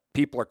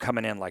 people are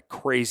coming in like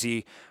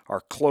crazy.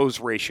 Our close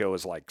ratio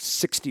is like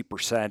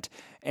 60%.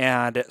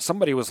 And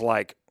somebody was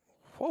like,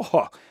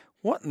 whoa,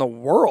 what in the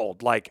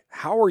world? Like,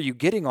 how are you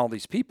getting all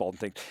these people and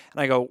things?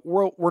 And I go,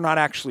 we're not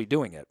actually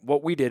doing it.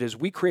 What we did is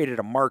we created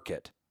a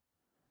market,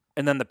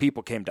 and then the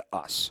people came to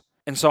us.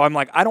 And so I'm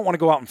like, I don't want to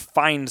go out and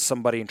find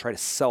somebody and try to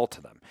sell to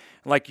them.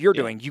 Like you're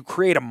doing, you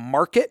create a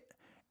market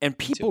and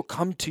people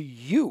come to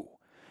you.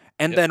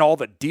 And then all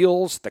the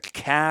deals, the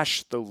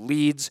cash, the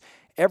leads,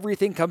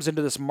 everything comes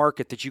into this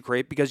market that you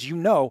create because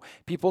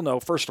people know,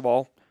 first of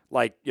all,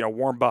 like,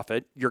 Warren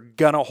Buffett, you're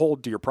going to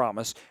hold to your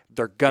promise.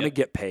 They're going to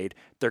get paid.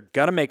 They're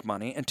going to make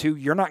money. And two,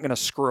 you're not going to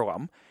screw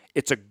them.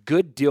 It's a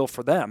good deal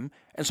for them.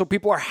 And so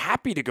people are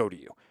happy to go to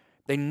you.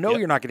 They know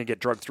you're not going to get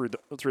drugged through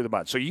the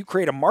mud. So you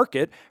create a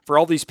market for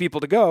all these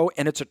people to go,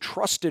 and it's a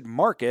trusted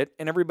market,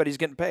 and everybody's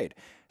getting paid.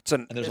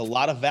 And there's a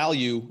lot of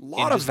value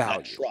in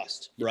that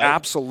trust, right?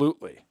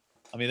 Absolutely.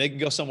 I mean, they can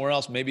go somewhere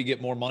else, maybe get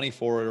more money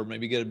for it, or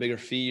maybe get a bigger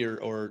fee,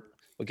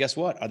 but guess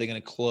what? Are they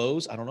going to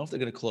close? I don't know if they're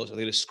going to close. Are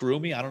they going to screw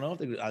me? I don't know if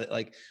they're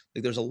like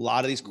there's a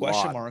lot of these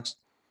question marks.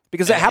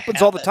 Because it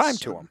happens all the time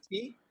to them.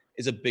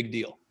 Is a big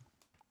deal.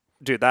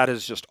 Dude, that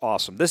is just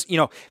awesome. This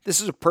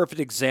is a perfect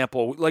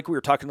example, like we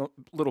were talking a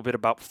little bit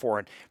about before,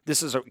 and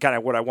this is kind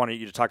of what I wanted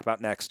you to talk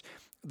about next.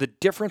 The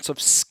difference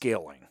of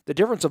scaling, the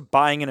difference of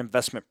buying an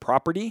investment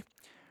property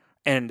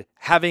and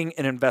having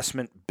an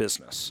investment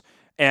business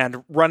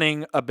and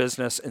running a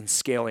business and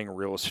scaling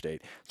real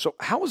estate. So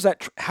how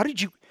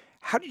did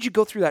you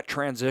go through that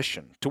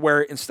transition to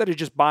where instead of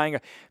just buying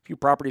a few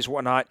properties and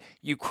whatnot,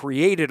 you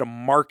created a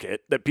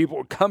market that people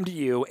would come to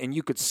you and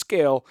you could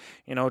scale,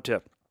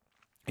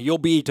 you'll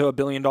be to $1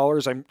 billion.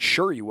 I'm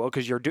sure you will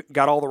because you're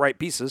got all the right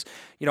pieces.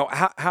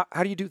 How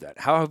do you do that?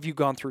 How have you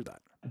gone through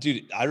that?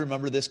 Dude, I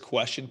remember this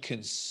question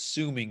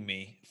consuming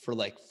me for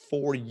like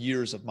 4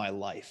 years of my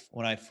life.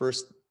 When I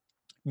first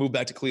moved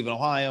back to Cleveland,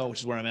 Ohio, which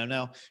is where I'm at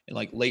now, in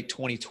like late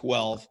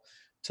 2012,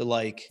 to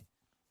like,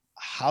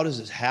 how does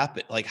this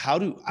happen? Like, I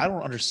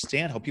don't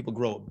understand how people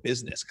grow a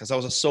business because I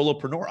was a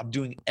solopreneur. I'm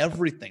doing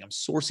everything. I'm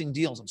sourcing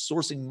deals. I'm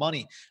sourcing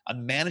money.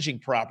 I'm managing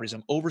properties.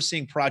 I'm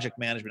overseeing project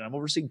management. I'm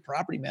overseeing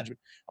property management.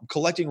 I'm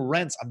collecting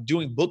rents. I'm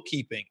doing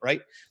bookkeeping,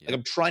 right? Yeah. Like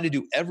I'm trying to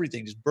do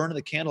everything, just burning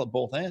the candle at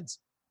both ends.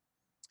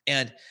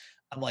 And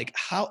I'm like,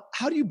 how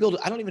do you build it?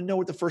 I don't even know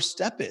what the first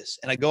step is.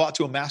 And I go out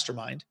to a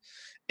mastermind,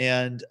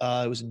 and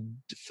it was in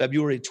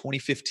February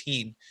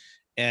 2015.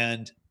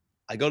 And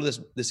I go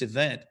to this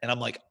event, and I'm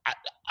like,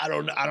 I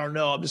don't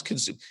know. I'm just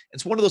consumed.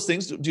 It's one of those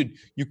things, dude,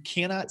 you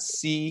cannot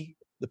see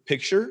the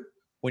picture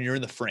when you're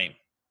in the frame.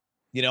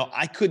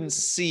 I couldn't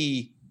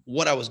see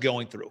what I was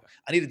going through.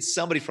 I needed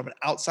somebody from an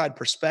outside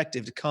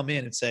perspective to come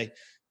in and say,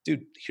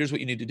 dude, here's what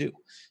you need to do.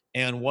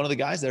 And one of the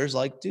guys there is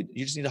like, dude,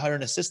 you just need to hire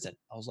an assistant.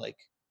 I was like,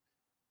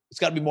 it's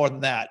got to be more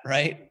than that,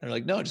 right? They're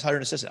like, no, just hire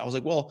an assistant. I was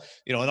like, well,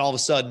 and all of a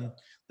sudden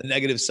the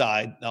negative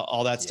side,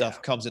 all that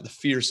stuff comes in, the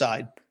fear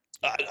side.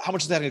 How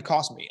much is that going to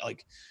cost me?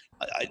 Like,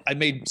 I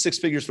made 6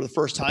 figures for the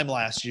first time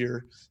last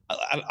year.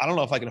 I don't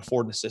know if I can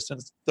afford an assistant.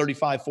 It's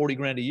 35, 40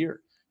 grand a year.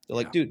 They're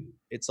like, dude,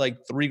 it's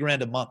like $3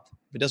 grand a month.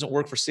 If it doesn't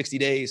work for 60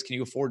 days, can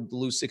you afford to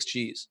lose 6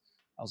 G's?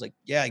 I was like,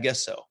 yeah, I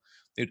guess so.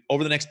 Dude,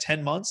 over the next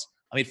 10 months,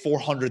 I made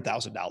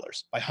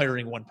 $400,000 by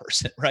hiring one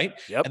person, right?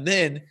 Yep.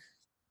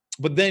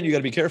 But then you got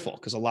to be careful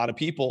because a lot of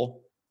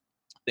people,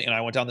 and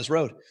I went down this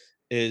road,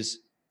 is,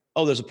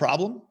 oh, there's a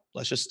problem.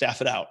 Let's just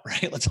staff it out,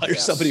 right? Let's hire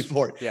somebody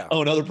for it. Yeah.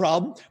 Oh, another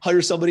problem,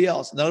 hire somebody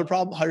else. Another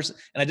problem, and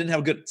I didn't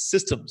have good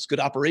systems, good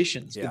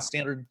operations, good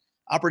standard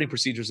operating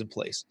procedures in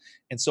place.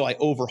 And so I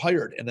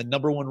overhired. And the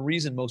number one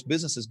reason most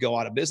businesses go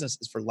out of business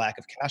is for lack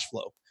of cash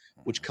flow,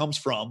 which comes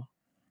from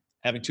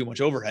having too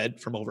much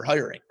overhead from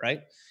overhiring, right?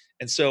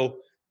 And so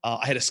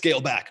I had to scale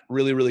back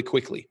really, really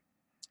quickly,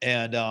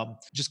 and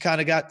just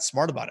kind of got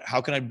smart about it. How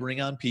can I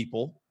bring on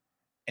people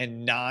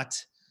and not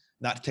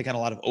take on a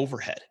lot of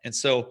overhead? And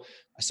so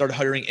I started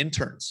hiring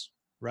interns,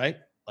 right?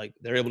 Like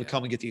they're able to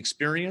come and get the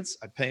experience.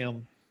 I pay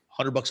them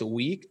 $100 a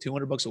week,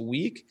 $200 a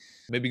week,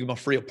 maybe give them a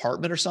free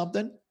apartment or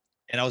something.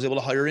 And I was able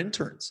to hire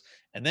interns.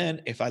 And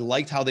then if I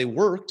liked how they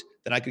worked,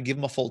 then I could give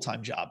them a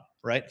full-time job,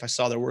 right? If I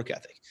saw their work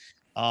ethic.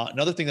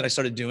 Another thing that I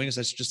started doing is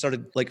I just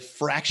started like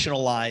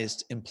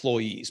fractionalized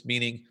employees,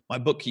 meaning my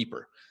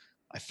bookkeeper.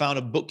 I found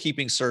a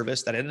bookkeeping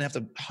service that I didn't have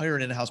to hire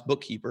an in-house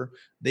bookkeeper.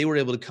 They were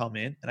able to come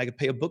in and I could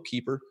pay a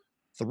bookkeeper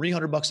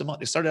 $300 a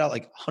month. It started out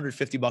like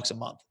 $150 a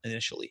month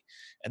initially.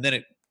 And then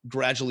it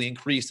gradually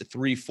increased to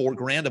 $3-4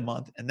 grand a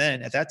month. And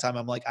then at that time,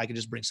 I'm like, I could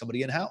just bring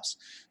somebody in-house.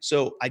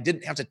 So I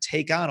didn't have to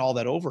take on all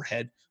that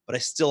overhead, but I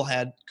still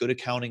had good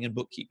accounting and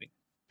bookkeeping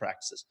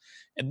practices.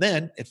 And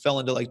then it fell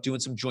into like doing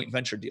some joint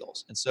venture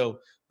deals. And so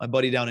my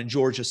buddy down in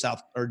Georgia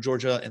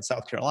and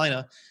South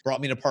Carolina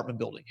brought me an apartment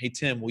building. Hey,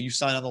 Tim, will you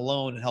sign on the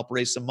loan and help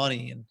raise some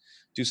money? And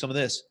do some of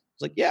this. I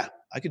was like, yeah,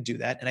 I could do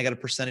that. And I got a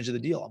percentage of the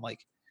deal. I'm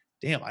like,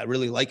 damn, I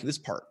really like this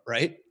part.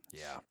 Right.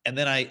 Yeah. And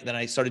then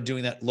I started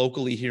doing that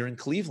locally here in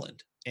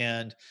Cleveland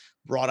and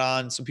brought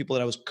on some people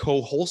that I was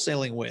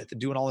co-wholesaling with and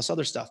doing all this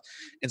other stuff.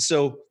 And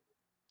so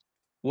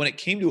when it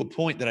came to a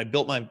point that I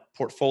built my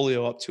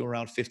portfolio up to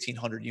around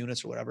 1,500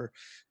 units or whatever,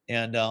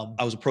 and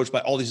I was approached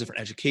by all these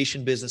different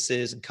education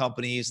businesses and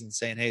companies and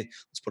saying, hey,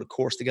 let's put a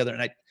course together.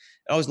 And I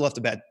always left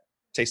a bad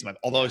taste in my mouth.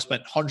 Although I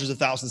spent hundreds of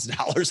thousands of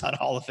dollars on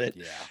all of it,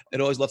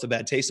 it always left a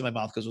bad taste in my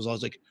mouth because it was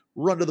always like,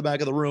 run to the back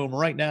of the room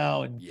right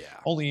now. And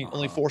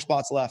only 4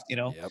 spots left,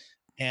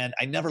 And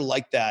I never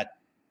liked that.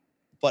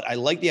 But I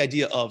like the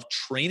idea of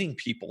training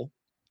people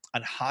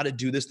on how to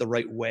do this the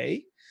right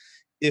way.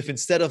 If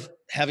instead of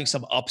having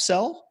some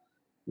upsell,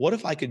 what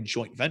if I could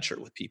joint venture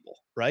with people,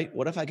 right?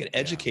 What if I could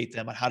educate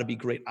them on how to be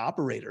great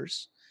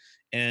operators?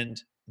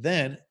 And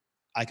then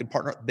I could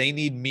partner. They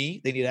need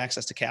me. They need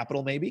access to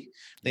capital, maybe.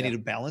 They need a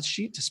balance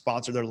sheet to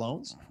sponsor their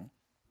loans.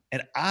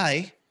 And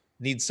I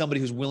need somebody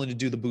who's willing to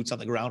do the boots on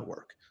the ground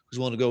work, who's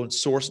willing to go and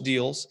source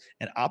deals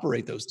and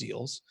operate those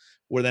deals,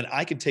 where then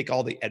I can take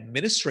all the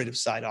administrative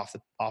side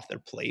off their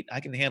plate. I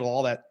can handle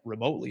all that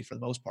remotely for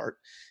the most part.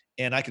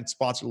 And I can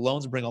sponsor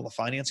loans, bring all the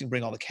financing,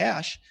 bring all the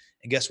cash.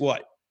 And guess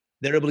what?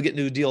 They're able to get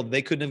into a deal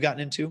they couldn't have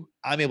gotten into.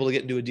 I'm able to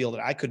get into a deal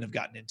that I couldn't have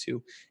gotten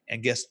into.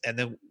 And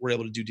then we're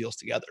able to do deals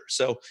together.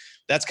 So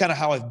that's kind of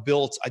how I've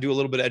built. I do a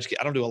little bit of education.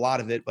 I don't do a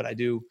lot of it, but I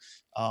do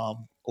a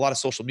lot of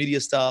social media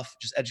stuff,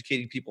 just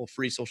educating people,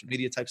 free social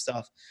media type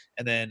stuff.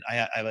 And then I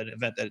have an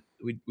event that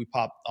we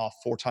pop off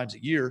 4 times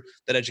a year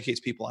that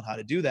educates people on how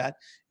to do that.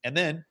 And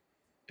then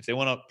if they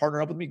want to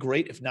partner up with me,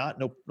 great. If not,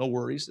 no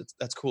worries.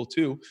 That's cool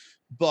too.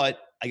 But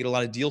I get a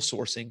lot of deal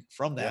sourcing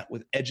from that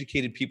with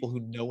educated people who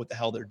know what the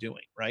hell they're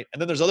doing, right?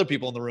 And then there's other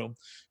people in the room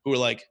who are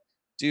like,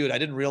 dude, I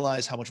didn't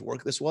realize how much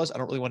work this was. I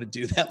don't really want to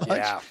do that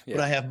much, but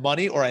I have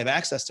money or I have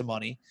access to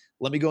money.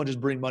 Let me go and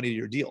just bring money to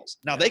your deals.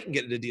 Now they can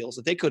get into deals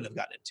that they couldn't have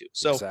gotten into.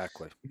 So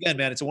again,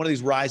 man, it's one of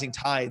these rising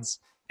tides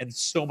and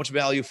so much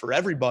value for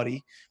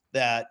everybody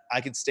that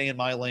I can stay in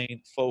my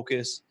lane,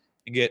 focus,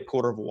 and get a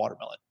quarter of a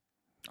watermelon.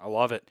 I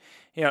love it.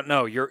 Yeah,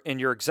 no, you're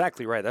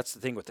exactly right. That's the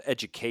thing with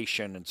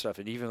education and stuff.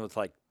 And even with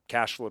like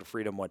Cash Flow to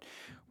Freedom, what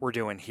we're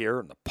doing here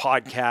and the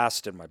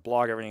podcast and my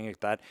blog, everything like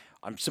that,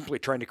 I'm simply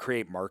trying to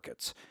create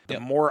markets. The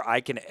more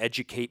I can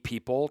educate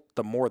people,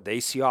 the more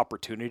they see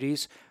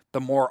opportunities, the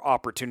more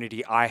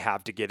opportunity I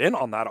have to get in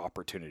on that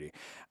opportunity.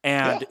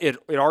 And it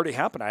already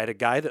happened. I had a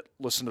guy that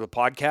listened to the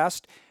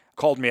podcast,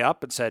 called me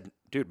up and said,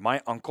 dude,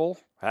 my uncle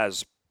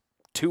has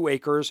 2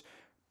 acres,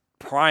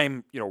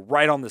 prime,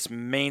 right on this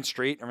main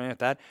street, everything like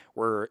that,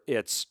 where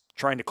it's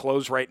trying to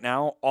close right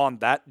now on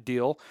that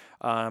deal.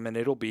 And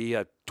it'll be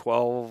a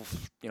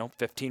 $12,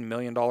 $15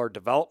 million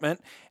development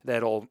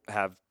that'll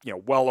have,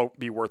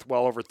 be worth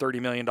well over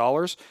 $30 million.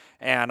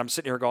 And I'm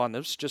sitting here going,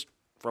 this is just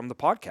from the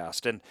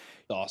podcast. And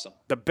awesome.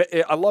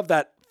 I love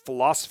that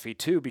philosophy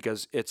too,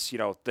 because it's,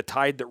 the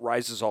tide that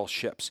rises all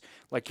ships.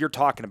 Like you're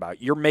talking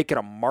about, you're making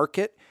a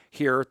market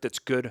here that's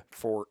good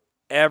for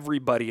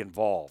everybody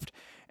involved.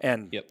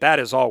 And that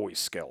is always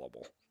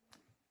scalable.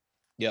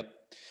 Yep.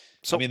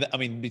 So I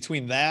mean,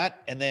 between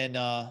that and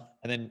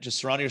then just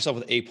surrounding yourself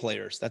with A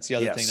players. That's the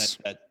other thing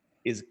that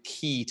is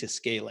key to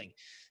scaling.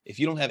 If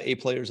you don't have A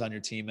players on your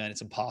team, man,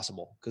 it's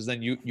impossible, because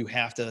then you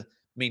have to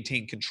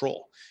maintain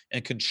control,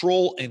 and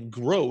control and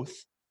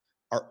growth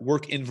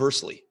work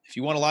inversely. If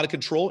you want a lot of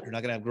control, you're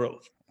not going to have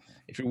growth.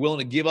 If you're willing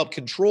to give up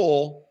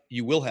control,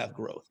 you will have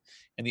growth.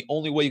 And the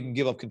only way you can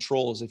give up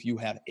control is if you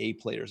have A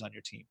players on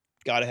your team.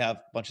 Got to have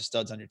a bunch of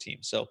studs on your team.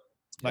 So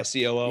my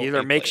COO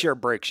either makes you or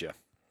breaks you.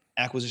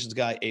 Acquisitions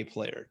guy, A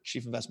player.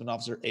 Chief investment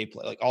officer, A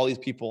player. Like all these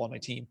people on my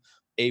team,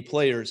 A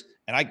players.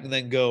 And I can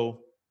then go.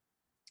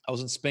 I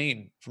was in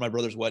Spain for my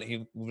brother's wedding.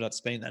 He moved out to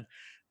Spain then.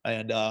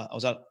 And I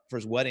was out for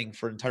his wedding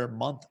for an entire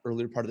month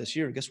earlier part of this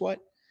year. And guess what?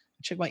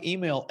 I checked my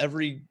email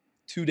every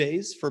 2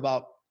 days for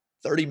about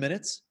 30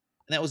 minutes.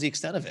 And that was the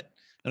extent of it.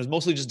 And it was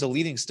mostly just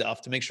deleting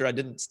stuff to make sure I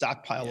didn't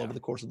stockpile over the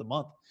course of the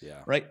month.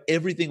 Right.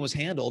 Everything was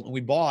handled. And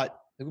we bought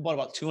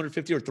about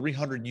 250 or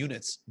 300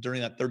 units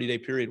during that 30-day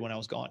period when I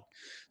was gone.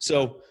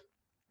 So,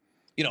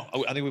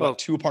 I think we bought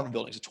 2 apartment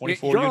buildings, a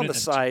 24 you're unit on the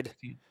side.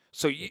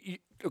 So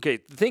okay.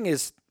 The thing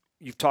is,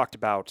 you've talked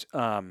about,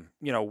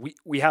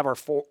 we have our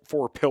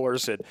four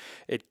pillars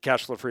at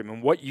Cash Flow Freedom.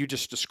 And what you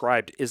just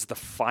described is the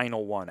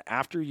final one.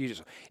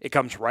 It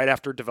comes right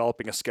after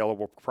developing a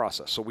scalable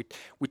process. So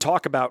we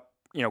talk about,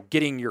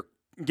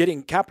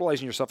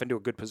 capitalizing yourself into a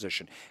good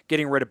position,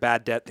 getting rid of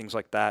bad debt, things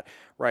like that,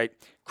 right?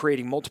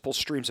 Creating multiple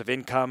streams of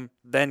income,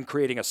 then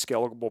creating a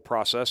scalable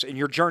process. And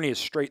your journey is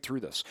straight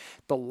through this.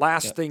 The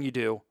last thing you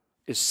do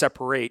is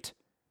separate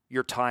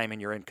your time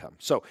and your income.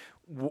 So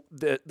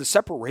the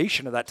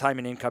separation of that time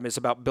and income is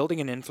about building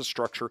an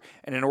infrastructure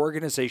and an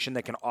organization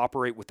that can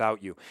operate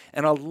without you.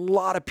 And a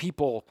lot of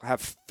people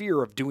have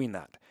fear of doing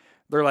that.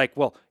 They're like,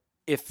 well,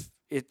 if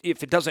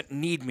it doesn't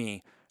need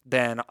me,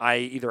 then I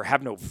either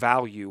have no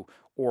value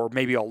or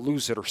maybe I'll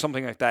lose it or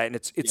something like that. And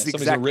it's the somebody's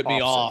exact gonna rip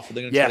me opposite. off. Or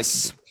they're gonna try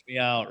to kick me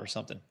out or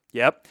something.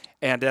 Yep.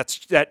 And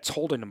that's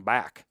holding them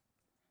back.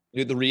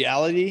 Dude, the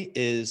reality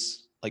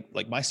is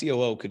like my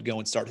COO could go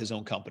and start his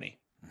own company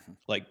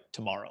like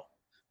tomorrow.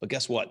 But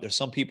guess what? There's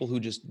some people who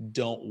just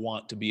don't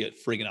want to be a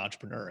friggin'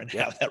 entrepreneur and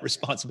have that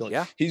responsibility.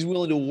 Yeah. He's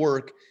willing to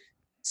work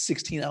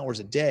 16 hours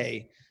a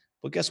day,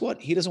 but guess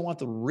what? He doesn't want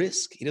the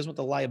risk. He doesn't want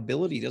the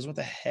liability. He doesn't want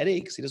the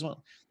headaches. He doesn't want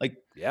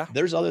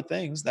there's other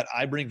things that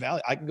I bring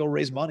value. I can go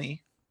raise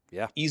money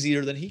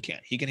easier than he can.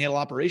 He can handle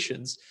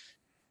operations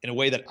in a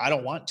way that I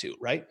don't want to,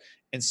 right?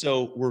 And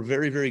so we're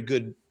very, very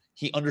good.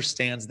 He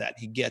understands that.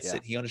 He gets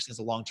it. He understands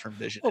the long-term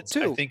vision. Well,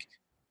 I think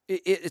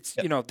it's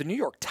the New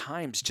York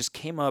Times just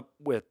came up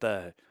with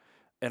an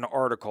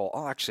article.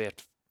 I'll actually have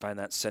to find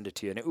that and send it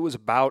to you. And it was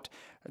about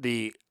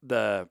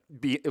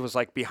it was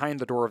like behind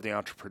the door of the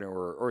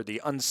entrepreneur or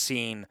the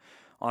unseen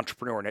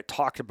entrepreneur. And it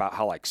talked about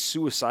how like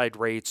suicide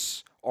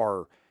rates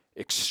are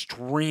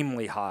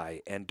extremely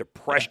high and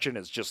depression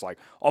is just like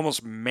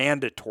almost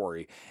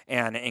mandatory,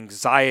 and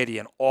anxiety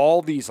and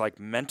all these like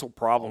mental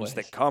problems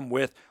that come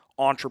with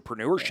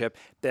entrepreneurship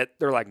that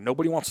they're like,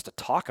 nobody wants to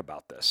talk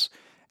about this.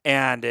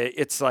 And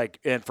it's like,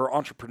 and for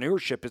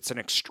entrepreneurship, it's an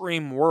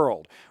extreme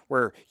world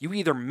where you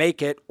either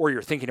make it or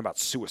you're thinking about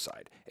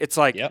suicide. It's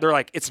like, they're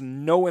like, it's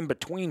no in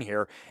between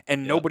here.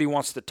 And nobody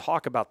wants to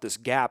talk about this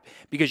gap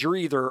because you're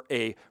either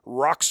a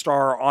rock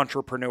star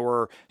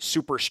entrepreneur,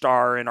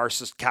 superstar in our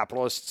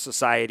capitalist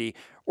society,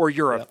 or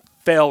you're a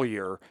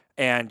failure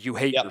and you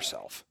hate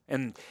yourself.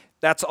 And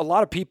that's a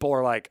lot of people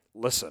are like,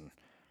 listen,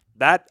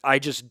 that I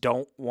just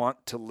don't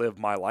want to live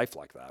my life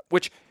like that,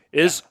 which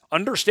is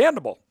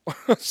understandable.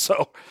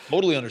 So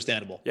totally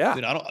understandable. Yeah.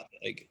 Dude, I don't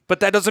but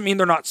that doesn't mean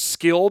they're not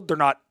skilled. They're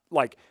not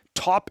like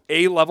top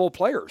A-level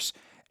players,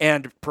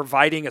 and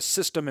providing a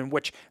system in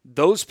which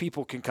those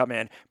people can come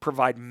in,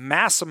 provide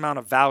mass amount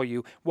of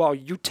value while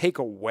you take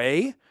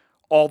away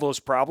all those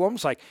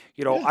problems. Like,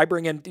 I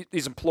bring in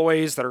these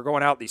employees that are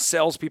going out, these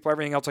salespeople,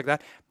 everything else like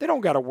that. They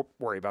don't got to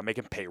worry about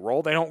making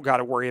payroll. They don't got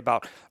to worry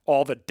about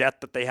all the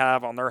debt that they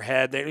have on their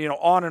head. They,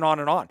 on and on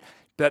and on.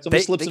 That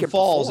somebody slips and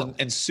falls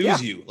and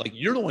sues you. Like,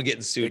 you're the one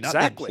getting sued, not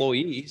the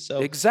employee. So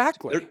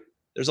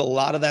there's a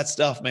lot of that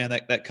stuff, man,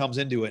 that comes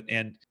into it.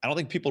 And I don't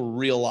think people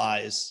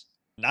realize,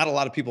 not a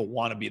lot of people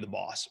want to be the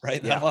boss,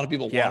 right? Not a lot of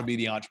people want to be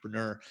the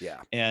entrepreneur.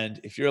 Yeah.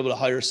 And if you're able to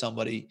hire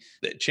somebody,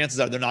 the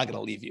chances are they're not going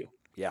to leave you.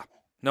 Yeah.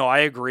 No, I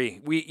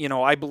agree.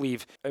 I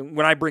believe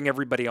when I bring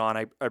everybody on,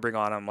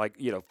 I'm like,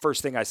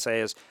 first thing I say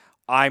is,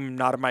 I'm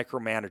not a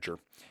micromanager,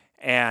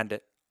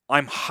 and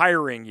I'm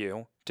hiring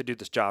you to do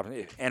this job.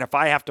 And if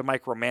I have to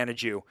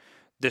micromanage you,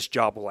 this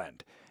job will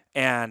end.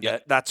 And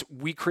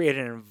we create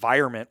an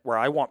environment where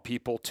I want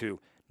people to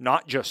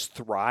not just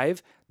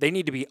thrive, they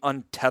need to be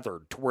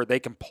untethered to where they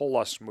can pull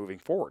us moving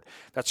forward.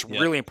 That's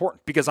really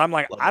important, because I'm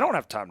like, I don't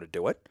have time to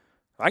do it.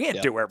 I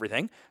can't do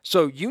everything.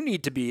 So you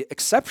need to be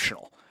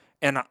exceptional.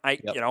 And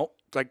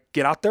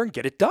get out there and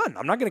get it done.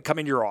 I'm not going to come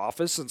into your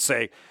office and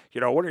say,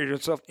 what are you doing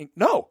stuff?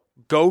 No,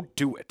 go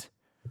do it.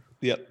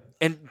 Yep.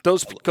 And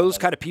those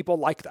kind of people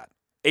like that.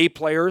 A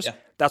players,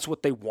 that's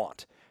what they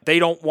want. They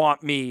don't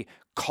want me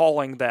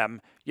calling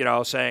them,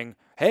 saying,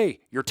 hey,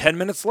 you're 10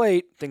 minutes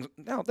late.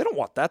 No, they don't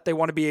want that. They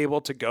want to be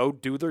able to go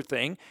do their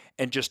thing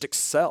and just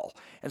excel.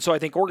 And so I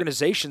think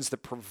organizations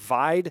that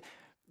provide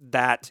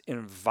that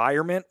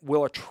environment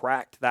will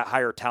attract that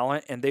higher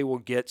talent, and they will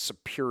get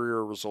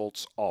superior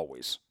results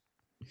always.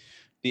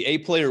 The A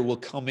player will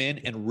come in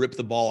and rip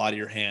the ball out of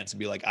your hands and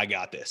be like, I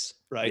got this,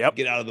 right? Yep.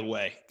 Get out of the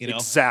way.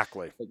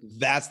 Exactly.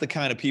 That's the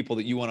kind of people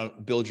that you want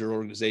to build your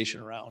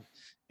organization around.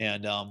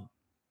 And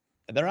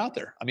they're out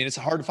there. I mean, it's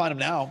hard to find them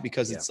now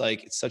because it's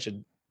such a,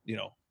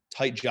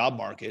 tight job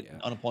market,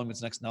 and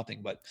unemployment's next to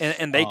nothing, but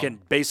they can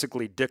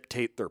basically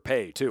dictate their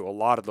pay too. A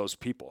lot of those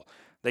people,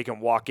 they can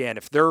walk in.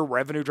 If they're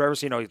revenue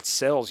drivers, it's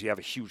sales, you have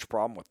a huge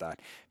problem with that.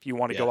 If you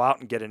want to go out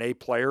and get an A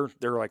player,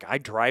 they're like, I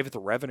drive the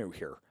revenue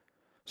here.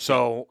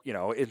 So,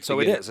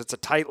 it is. It's a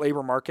tight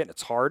labor market.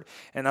 It's hard.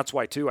 And that's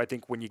why, too, I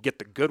think when you get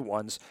the good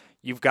ones,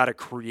 you've got to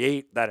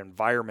create that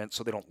environment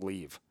so they don't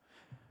leave.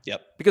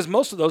 Yep. Because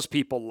most of those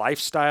people,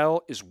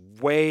 lifestyle is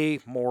way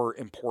more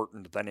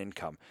important than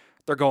income.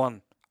 They're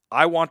going,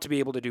 I want to be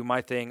able to do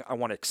my thing. I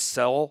want to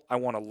excel. I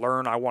want to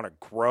learn. I want to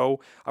grow.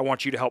 I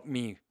want you to help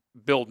me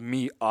build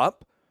me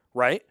up,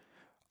 right?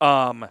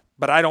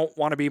 But I don't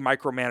want to be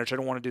micromanaged. I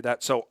don't want to do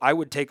that. So I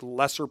would take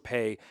lesser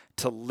pay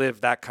to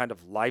live that kind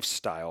of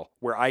lifestyle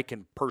where I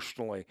can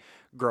personally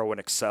grow and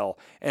excel.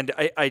 And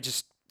I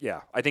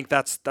think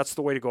that's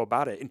the way to go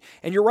about it.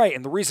 And you're right.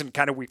 And the reason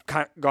kind of we've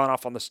gone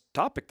off on this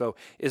topic, though,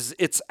 is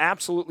it's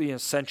absolutely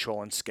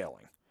essential in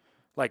scaling.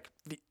 Like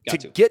to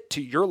get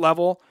to your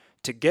level,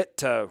 to get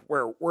to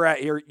where we're at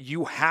here,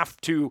 you have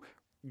to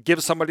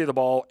give somebody the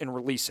ball and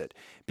release it.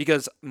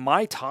 Because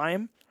my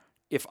time,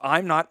 if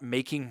I'm not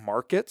making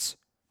markets,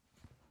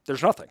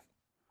 there's nothing.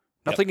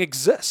 Nothing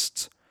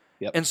exists.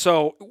 Yep. And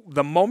so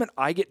the moment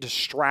I get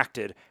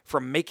distracted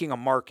from making a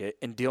market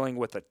and dealing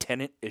with a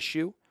tenant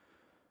issue,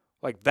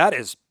 like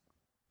that's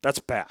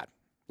bad.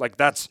 Like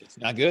that's it's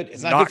not good.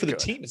 It's not good for the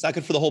team. It's not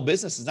good for the whole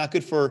business. It's not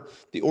good for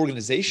the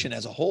organization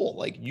as a whole.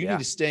 Like you need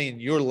to stay in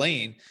your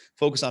lane,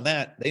 focus on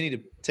that. They need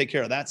to take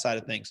care of that side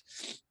of things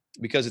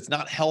because it's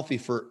not healthy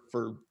for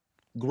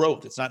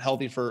growth. It's not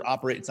healthy for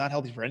operate. It's not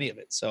healthy for any of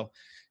it. So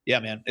yeah,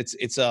 man,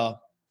 it's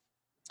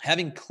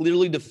having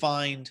clearly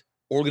defined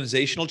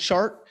organizational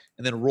chart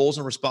and then roles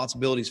and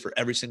responsibilities for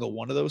every single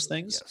one of those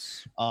things.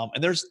 Yes.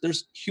 And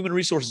there's human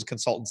resources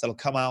consultants that'll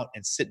come out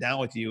and sit down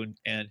with you.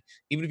 And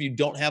even if you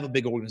don't have a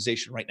big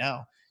organization right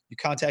now, you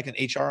contact an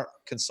HR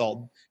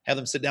consultant, have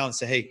them sit down and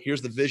say, hey,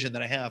 here's the vision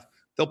that I have.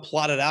 They'll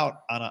plot it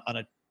out on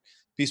a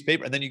piece of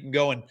paper. And then you can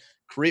go and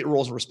create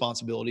roles and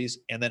responsibilities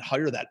and then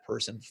hire that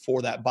person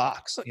for that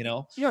box, you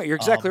know? You're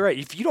exactly right.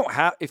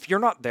 If you're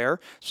not there,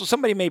 so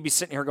somebody may be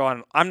sitting here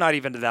going, I'm not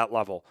even to that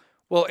level.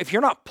 Well, if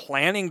you're not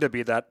planning to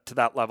be to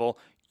that level,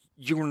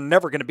 you're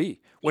never going to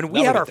be. When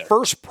we had our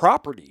first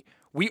property,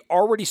 we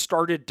already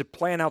started to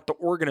plan out the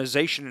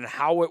organization and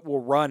how it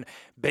will run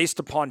based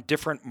upon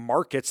different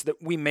markets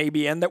that we may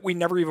be in that we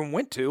never even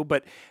went to.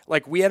 But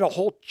like we had a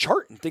whole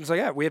chart and things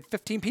like that. We had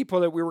 15 people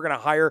that we were going to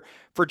hire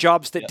for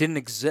jobs that didn't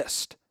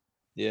exist.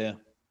 Yeah.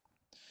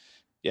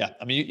 Yeah.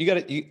 I mean,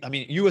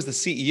 you as the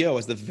CEO,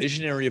 as the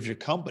visionary of your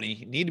company,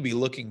 you need to be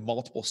looking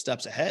multiple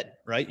steps ahead,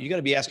 right? You got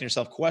to be asking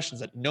yourself questions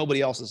that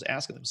nobody else is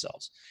asking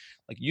themselves.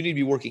 Like you need to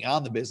be working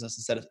on the business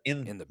instead of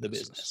in the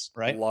business,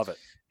 right? Love it.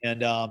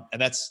 And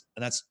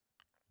that's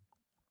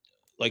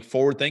like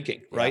forward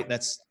thinking, right? Yeah.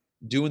 That's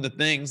doing the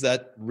things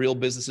that real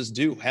businesses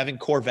do. Having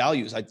core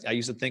values. I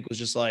used to think was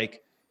just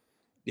like,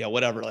 yeah,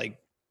 whatever. Like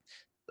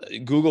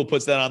Google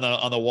puts that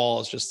on the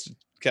walls just to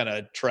kind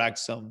of attract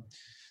some,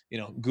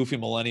 goofy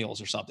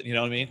millennials or something. You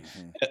know what I mean?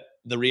 Mm-hmm.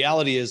 The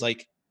reality is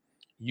like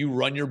you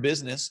run your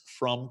business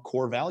from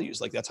core values.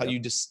 Like that's how you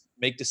just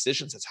make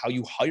decisions. That's how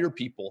you hire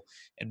people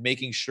and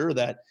making sure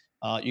that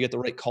you get the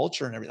right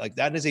culture and everything. Like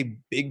that is a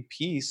big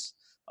piece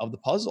of the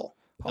puzzle.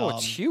 Oh,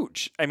 it's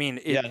huge. I mean,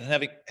 and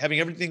having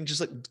everything just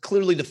like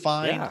clearly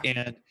defined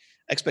and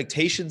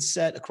expectations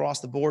set across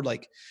the board.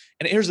 Like,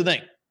 and here's the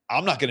thing,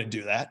 I'm not going to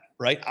do that,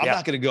 right? I'm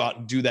not going to go out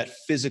and do that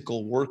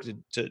physical work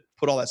to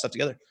put all that stuff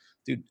together.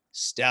 Dude,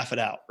 staff it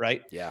out,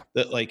 right? Yeah.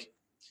 That like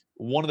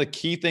one of the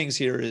key things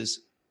here is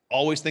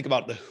always think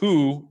about the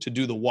who to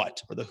do the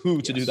what, or the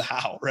who to do the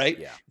how, right?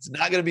 Yeah. It's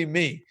not going to be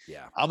me.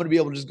 Yeah. I'm going to be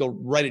able to just go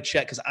write a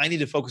check because I need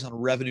to focus on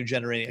revenue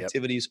generating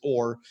activities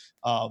or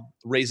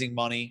raising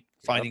money,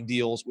 finding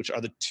deals, which are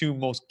the two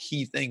most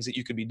key things that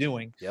you could be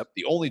doing. Yep.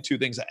 The only two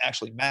things that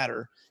actually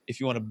matter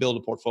if you want to build a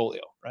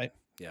portfolio, right?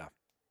 Yeah.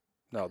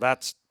 No,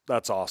 that's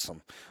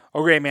awesome.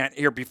 Okay, man,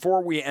 here,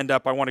 before we end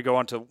up, I want to go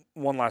on to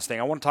one last thing.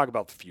 I want to talk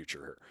about the future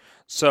here.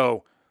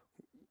 So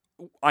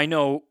I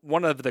know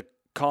one of the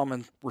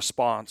common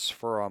response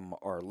from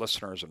our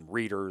listeners and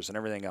readers and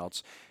everything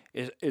else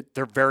is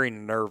they're very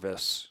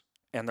nervous.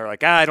 And they're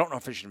like, I don't know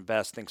if I should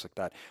invest, things like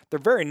that. They're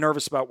very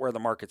nervous about where the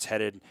market's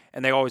headed.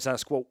 And they always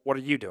ask, well, what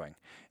are you doing?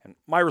 And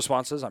my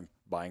response is I'm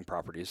buying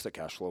properties that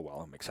cash flow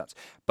well. It makes sense.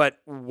 But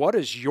what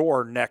does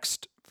your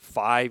next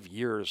 5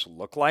 years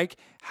look like?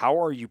 How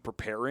are you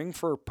preparing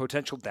for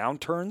potential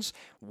downturns?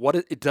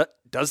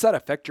 Does that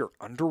affect your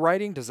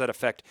underwriting? Does that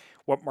affect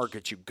what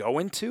markets you go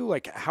into?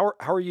 Like, how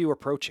are you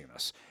approaching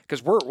this?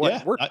 Because we're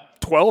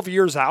 12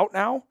 years out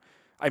now.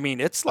 I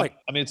mean, it's like,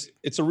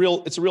 it's a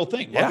real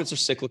thing. Markets are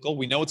cyclical.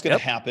 We know it's going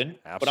to happen,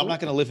 but I'm not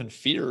going to live in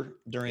fear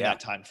during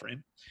that time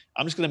frame.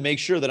 I'm just going to make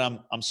sure that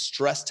I'm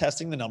stress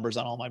testing the numbers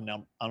on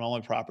all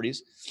my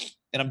properties.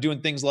 And I'm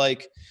doing things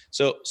like,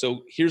 so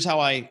here's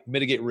how I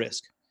mitigate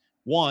risk.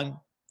 One,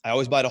 I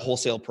always buy at a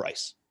wholesale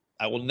price.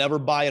 I will never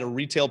buy at a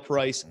retail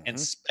price and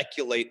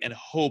speculate and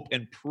hope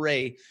and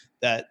pray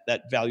that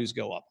values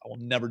go up. I will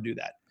never do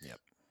that. Yep.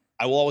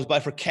 I will always buy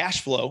for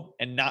cash flow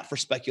and not for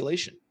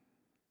speculation.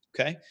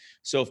 Okay.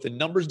 So if the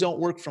numbers don't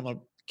work from a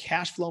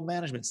cash flow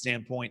management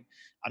standpoint,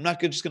 I'm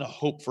not just going to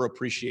hope for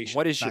appreciation.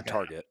 What is your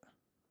target?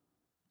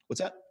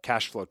 What's that?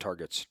 Cash flow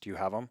targets. Do you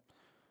have them?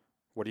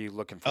 What are you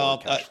looking for?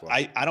 Cash flow?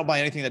 I don't buy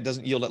anything that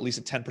doesn't yield at least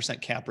a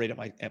 10% cap rate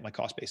at my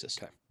cost basis.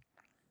 Okay.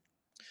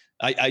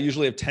 I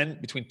usually have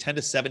between 10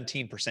 to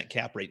 17%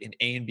 cap rate in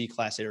A and B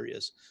class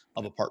areas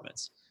of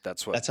apartments.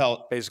 That's what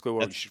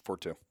you shoot for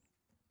too.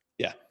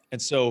 Yeah.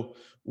 And so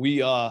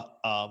we'll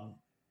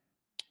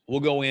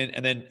go in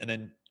and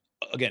then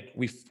again,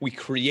 we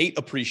create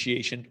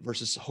appreciation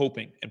versus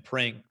hoping and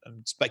praying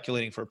and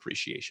speculating for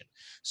appreciation.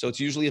 So it's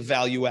usually a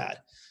value add.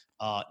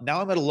 Now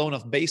I'm at a low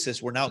enough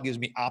basis where now it gives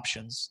me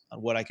options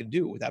on what I can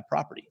do with that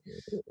property.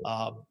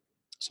 So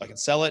I can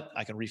sell it.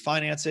 I can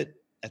refinance it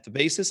at the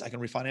basis. I can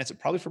refinance it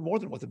probably for more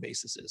than what the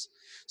basis is.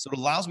 So it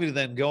allows me to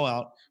then go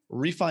out,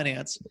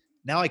 refinance.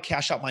 Now I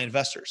cash out my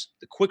investors.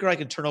 The quicker I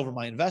can turn over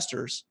my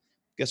investors,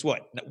 guess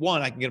what?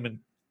 One, I can get them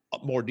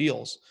in more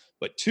deals.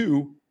 But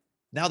two,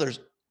 now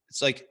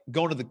it's like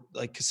going to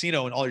the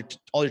casino and all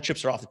your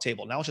chips are off the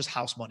table. Now it's just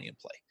house money in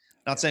play.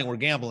 Not saying we're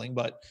gambling,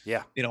 but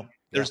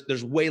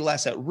there's way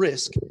less at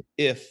risk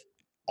if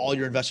all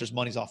your investors'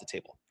 money's off the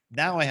table.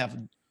 Now I have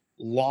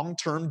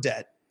long-term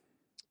debt,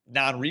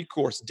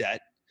 non-recourse debt.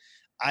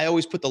 I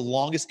always put the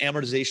longest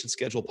amortization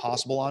schedule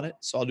possible on it.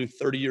 So I'll do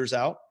 30 years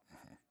out.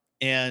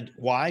 And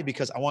why?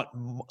 Because I want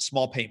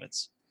small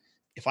payments.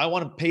 If I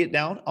want to pay it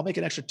down, I'll make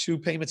an extra 2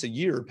 payments a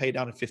year and pay it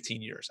down in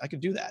 15 years. I can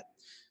do that.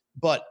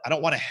 But I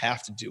don't want to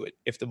have to do it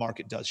if the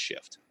market does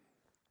shift.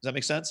 Does that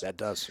make sense? That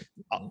does.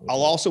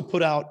 I'll also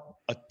put out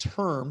a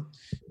term,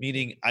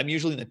 meaning I'm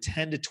usually in the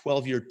 10 to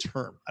 12 year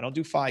term. I don't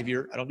do 5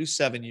 year. I don't do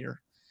 7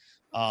 year.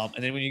 And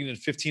then when you get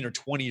into 15 or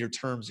 20 year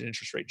terms, the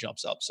interest rate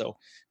jumps up. So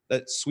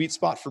the sweet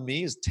spot for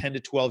me is 10 to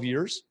 12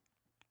 years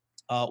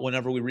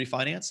whenever we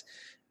refinance.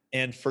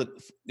 And for,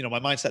 my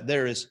mindset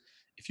there is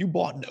if you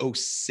bought in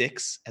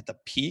 2006 at the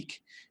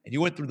peak and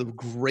you went through the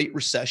Great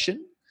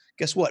Recession,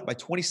 guess what? By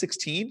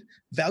 2016,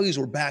 values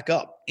were back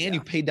up and you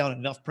paid down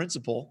enough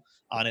principal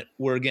on it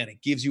where, again,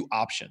 it gives you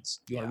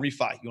options. You want to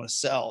refi, you want to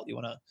sell, you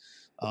want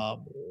to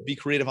be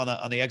creative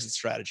on the exit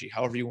strategy,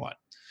 however you want.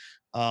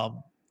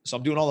 So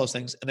I'm doing all those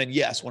things. And then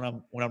yes, when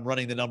I'm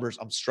running the numbers,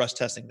 I'm stress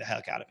testing the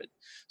heck out of it.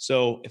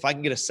 So if I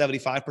can get a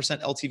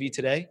 75% LTV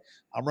today,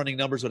 I'm running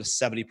numbers with a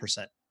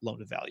 70% loan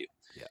to value.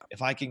 Yeah.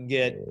 If I can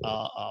get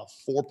a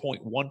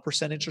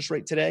 4.1% interest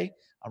rate today,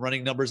 I'm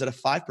running numbers at a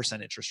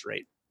 5% interest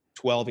rate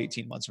 12,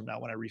 18 months from now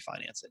when I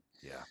refinance it.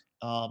 Yeah.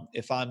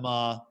 If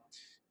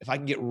I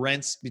can get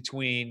rents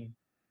between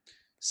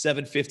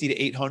 750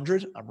 to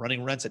 800, I'm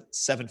running rents at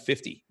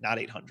 750, not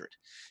 800.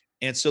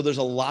 And so there's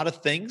a lot of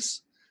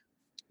things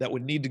that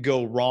would need to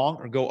go wrong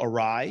or go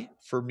awry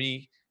for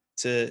me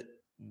to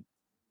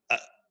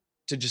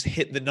just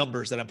hit the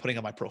numbers that I'm putting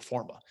on my pro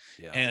forma.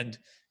 Yeah. And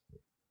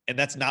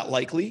that's not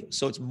likely.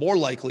 So it's more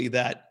likely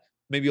that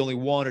maybe only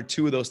 1 or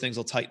 2 of those things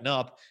will tighten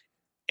up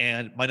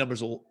and my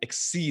numbers will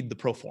exceed the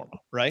pro forma,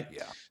 right?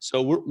 Yeah.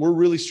 So we're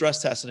really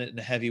stress testing it in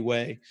a heavy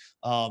way.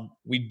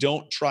 We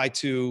don't try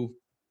to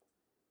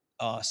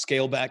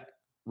scale back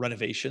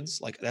renovations.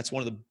 Like that's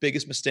one of the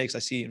biggest mistakes I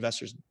see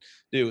investors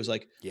do is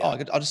like, I'll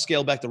just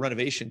scale back the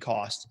renovation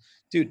cost.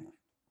 Dude,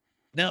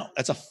 no,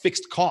 that's a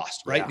fixed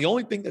cost, right? Yeah. The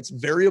only thing that's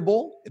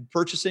variable in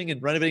purchasing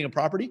and renovating a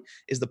property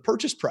is the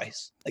purchase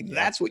price. Like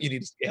that's what you need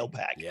to scale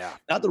back,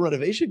 not the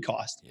renovation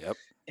cost. Yep.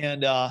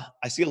 And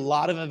I see a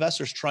lot of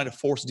investors trying to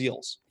force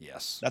deals.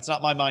 Yes. That's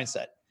not my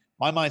mindset.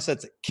 My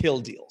mindset's to kill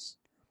deals.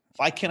 If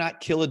I cannot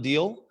kill a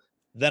deal,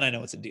 then I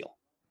know it's a deal.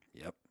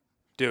 Yep.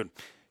 Dude,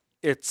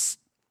 it's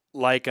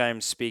like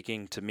I'm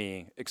speaking to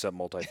me, except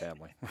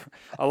multifamily.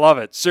 I love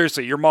it.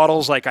 Seriously, your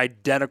model's like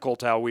identical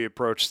to how we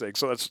approach things.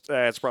 So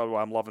that's probably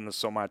why I'm loving this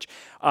so much.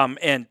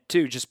 And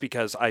two, just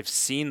because I've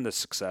seen the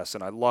success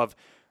and I love,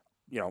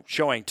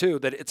 showing too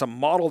that it's a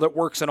model that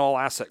works in all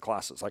asset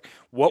classes. Like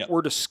what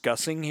we're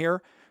discussing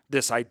here,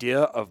 this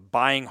idea of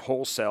buying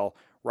wholesale,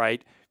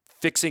 right?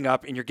 Fixing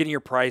up and you're getting your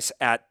price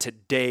at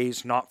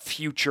today's, not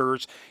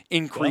futures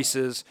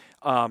increases.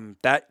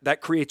 That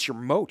creates your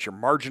moat, your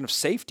margin of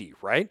safety,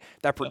 right?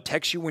 That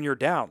protects you when you're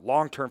down.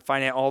 Long-term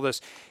finance, all this.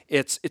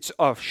 It's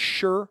a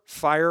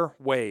surefire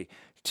way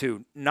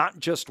to not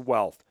just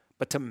wealth,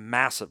 but to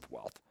massive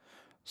wealth.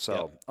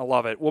 So I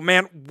love it. Well,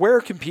 man, where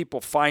can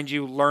people find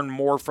you, learn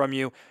more from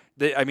you?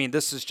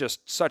 This is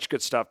just such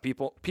good stuff.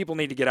 People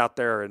need to get out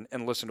there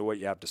and listen to what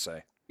you have to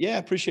say. Yeah,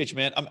 appreciate you,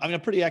 man.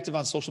 I'm pretty active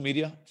on social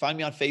media. Find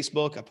me on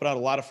Facebook. I put out a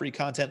lot of free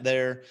content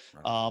there.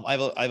 Right. I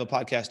have a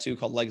podcast too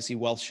called Legacy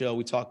Wealth Show.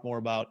 We talk more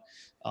about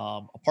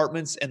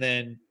apartments and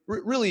then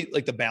really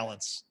like the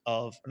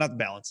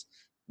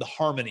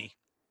harmony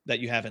that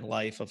you have in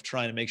life of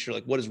trying to make sure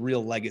like what is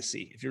real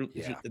legacy?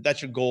 If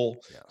that's your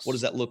goal, what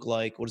does that look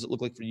like? What does it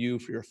look like for you,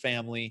 for your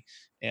family?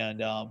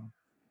 And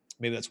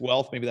maybe that's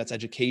wealth, maybe that's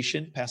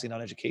education, passing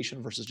on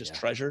education versus just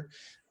treasure.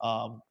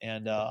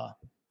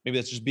 Maybe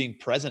that's just being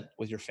present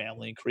with your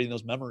family and creating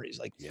those memories.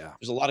 Like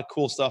there's a lot of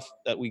cool stuff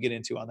that we get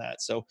into on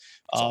that. So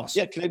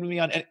awesome. Connect with me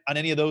on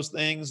any of those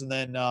things. And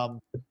then I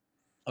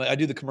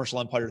do the Commercial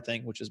Empire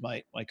thing, which is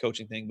my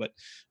coaching thing, but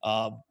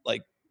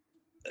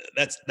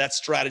that's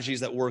strategies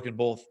that work in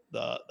both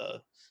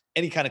the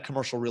any kind of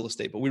commercial real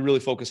estate, but we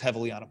really focus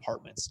heavily on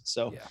apartments.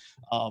 So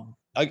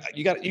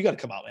you got to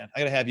come out, man. I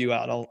got to have you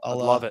out. I'll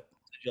love it.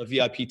 Send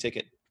you a VIP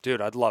ticket. Dude,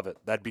 I'd love it.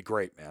 That'd be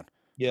great, man.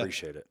 Yeah.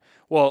 Appreciate it.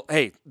 Well,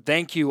 hey,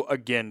 thank you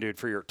again, dude,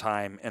 for your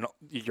time and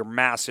your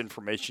mass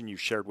information you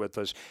shared with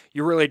us.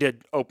 You really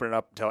did open it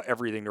up and tell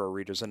everything to our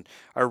readers, and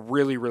I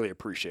really, really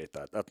appreciate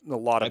that. That's a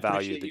lot of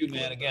value. That you,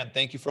 man. Again,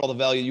 thank you for all the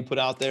value you put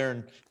out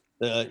there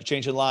and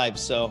changing lives.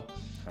 So,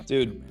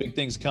 dude, big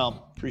things come.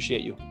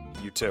 Appreciate you.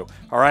 You too.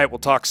 All right, we'll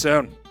talk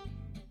soon.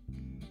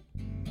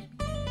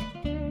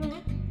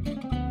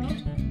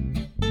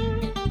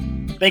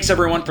 Thanks,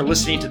 everyone, for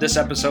listening to this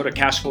episode of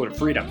Cashflow to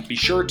Freedom. Be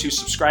sure to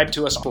subscribe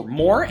to us for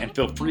more, and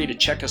feel free to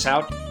check us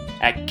out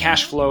at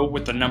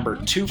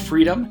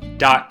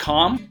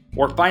cashflow2freedom.com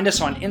or find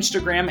us on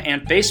Instagram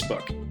and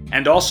Facebook.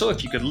 And also,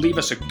 if you could leave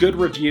us a good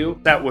review,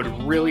 that would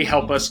really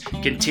help us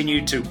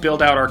continue to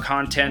build out our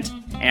content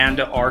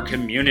and our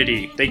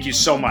community. Thank you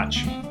so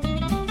much.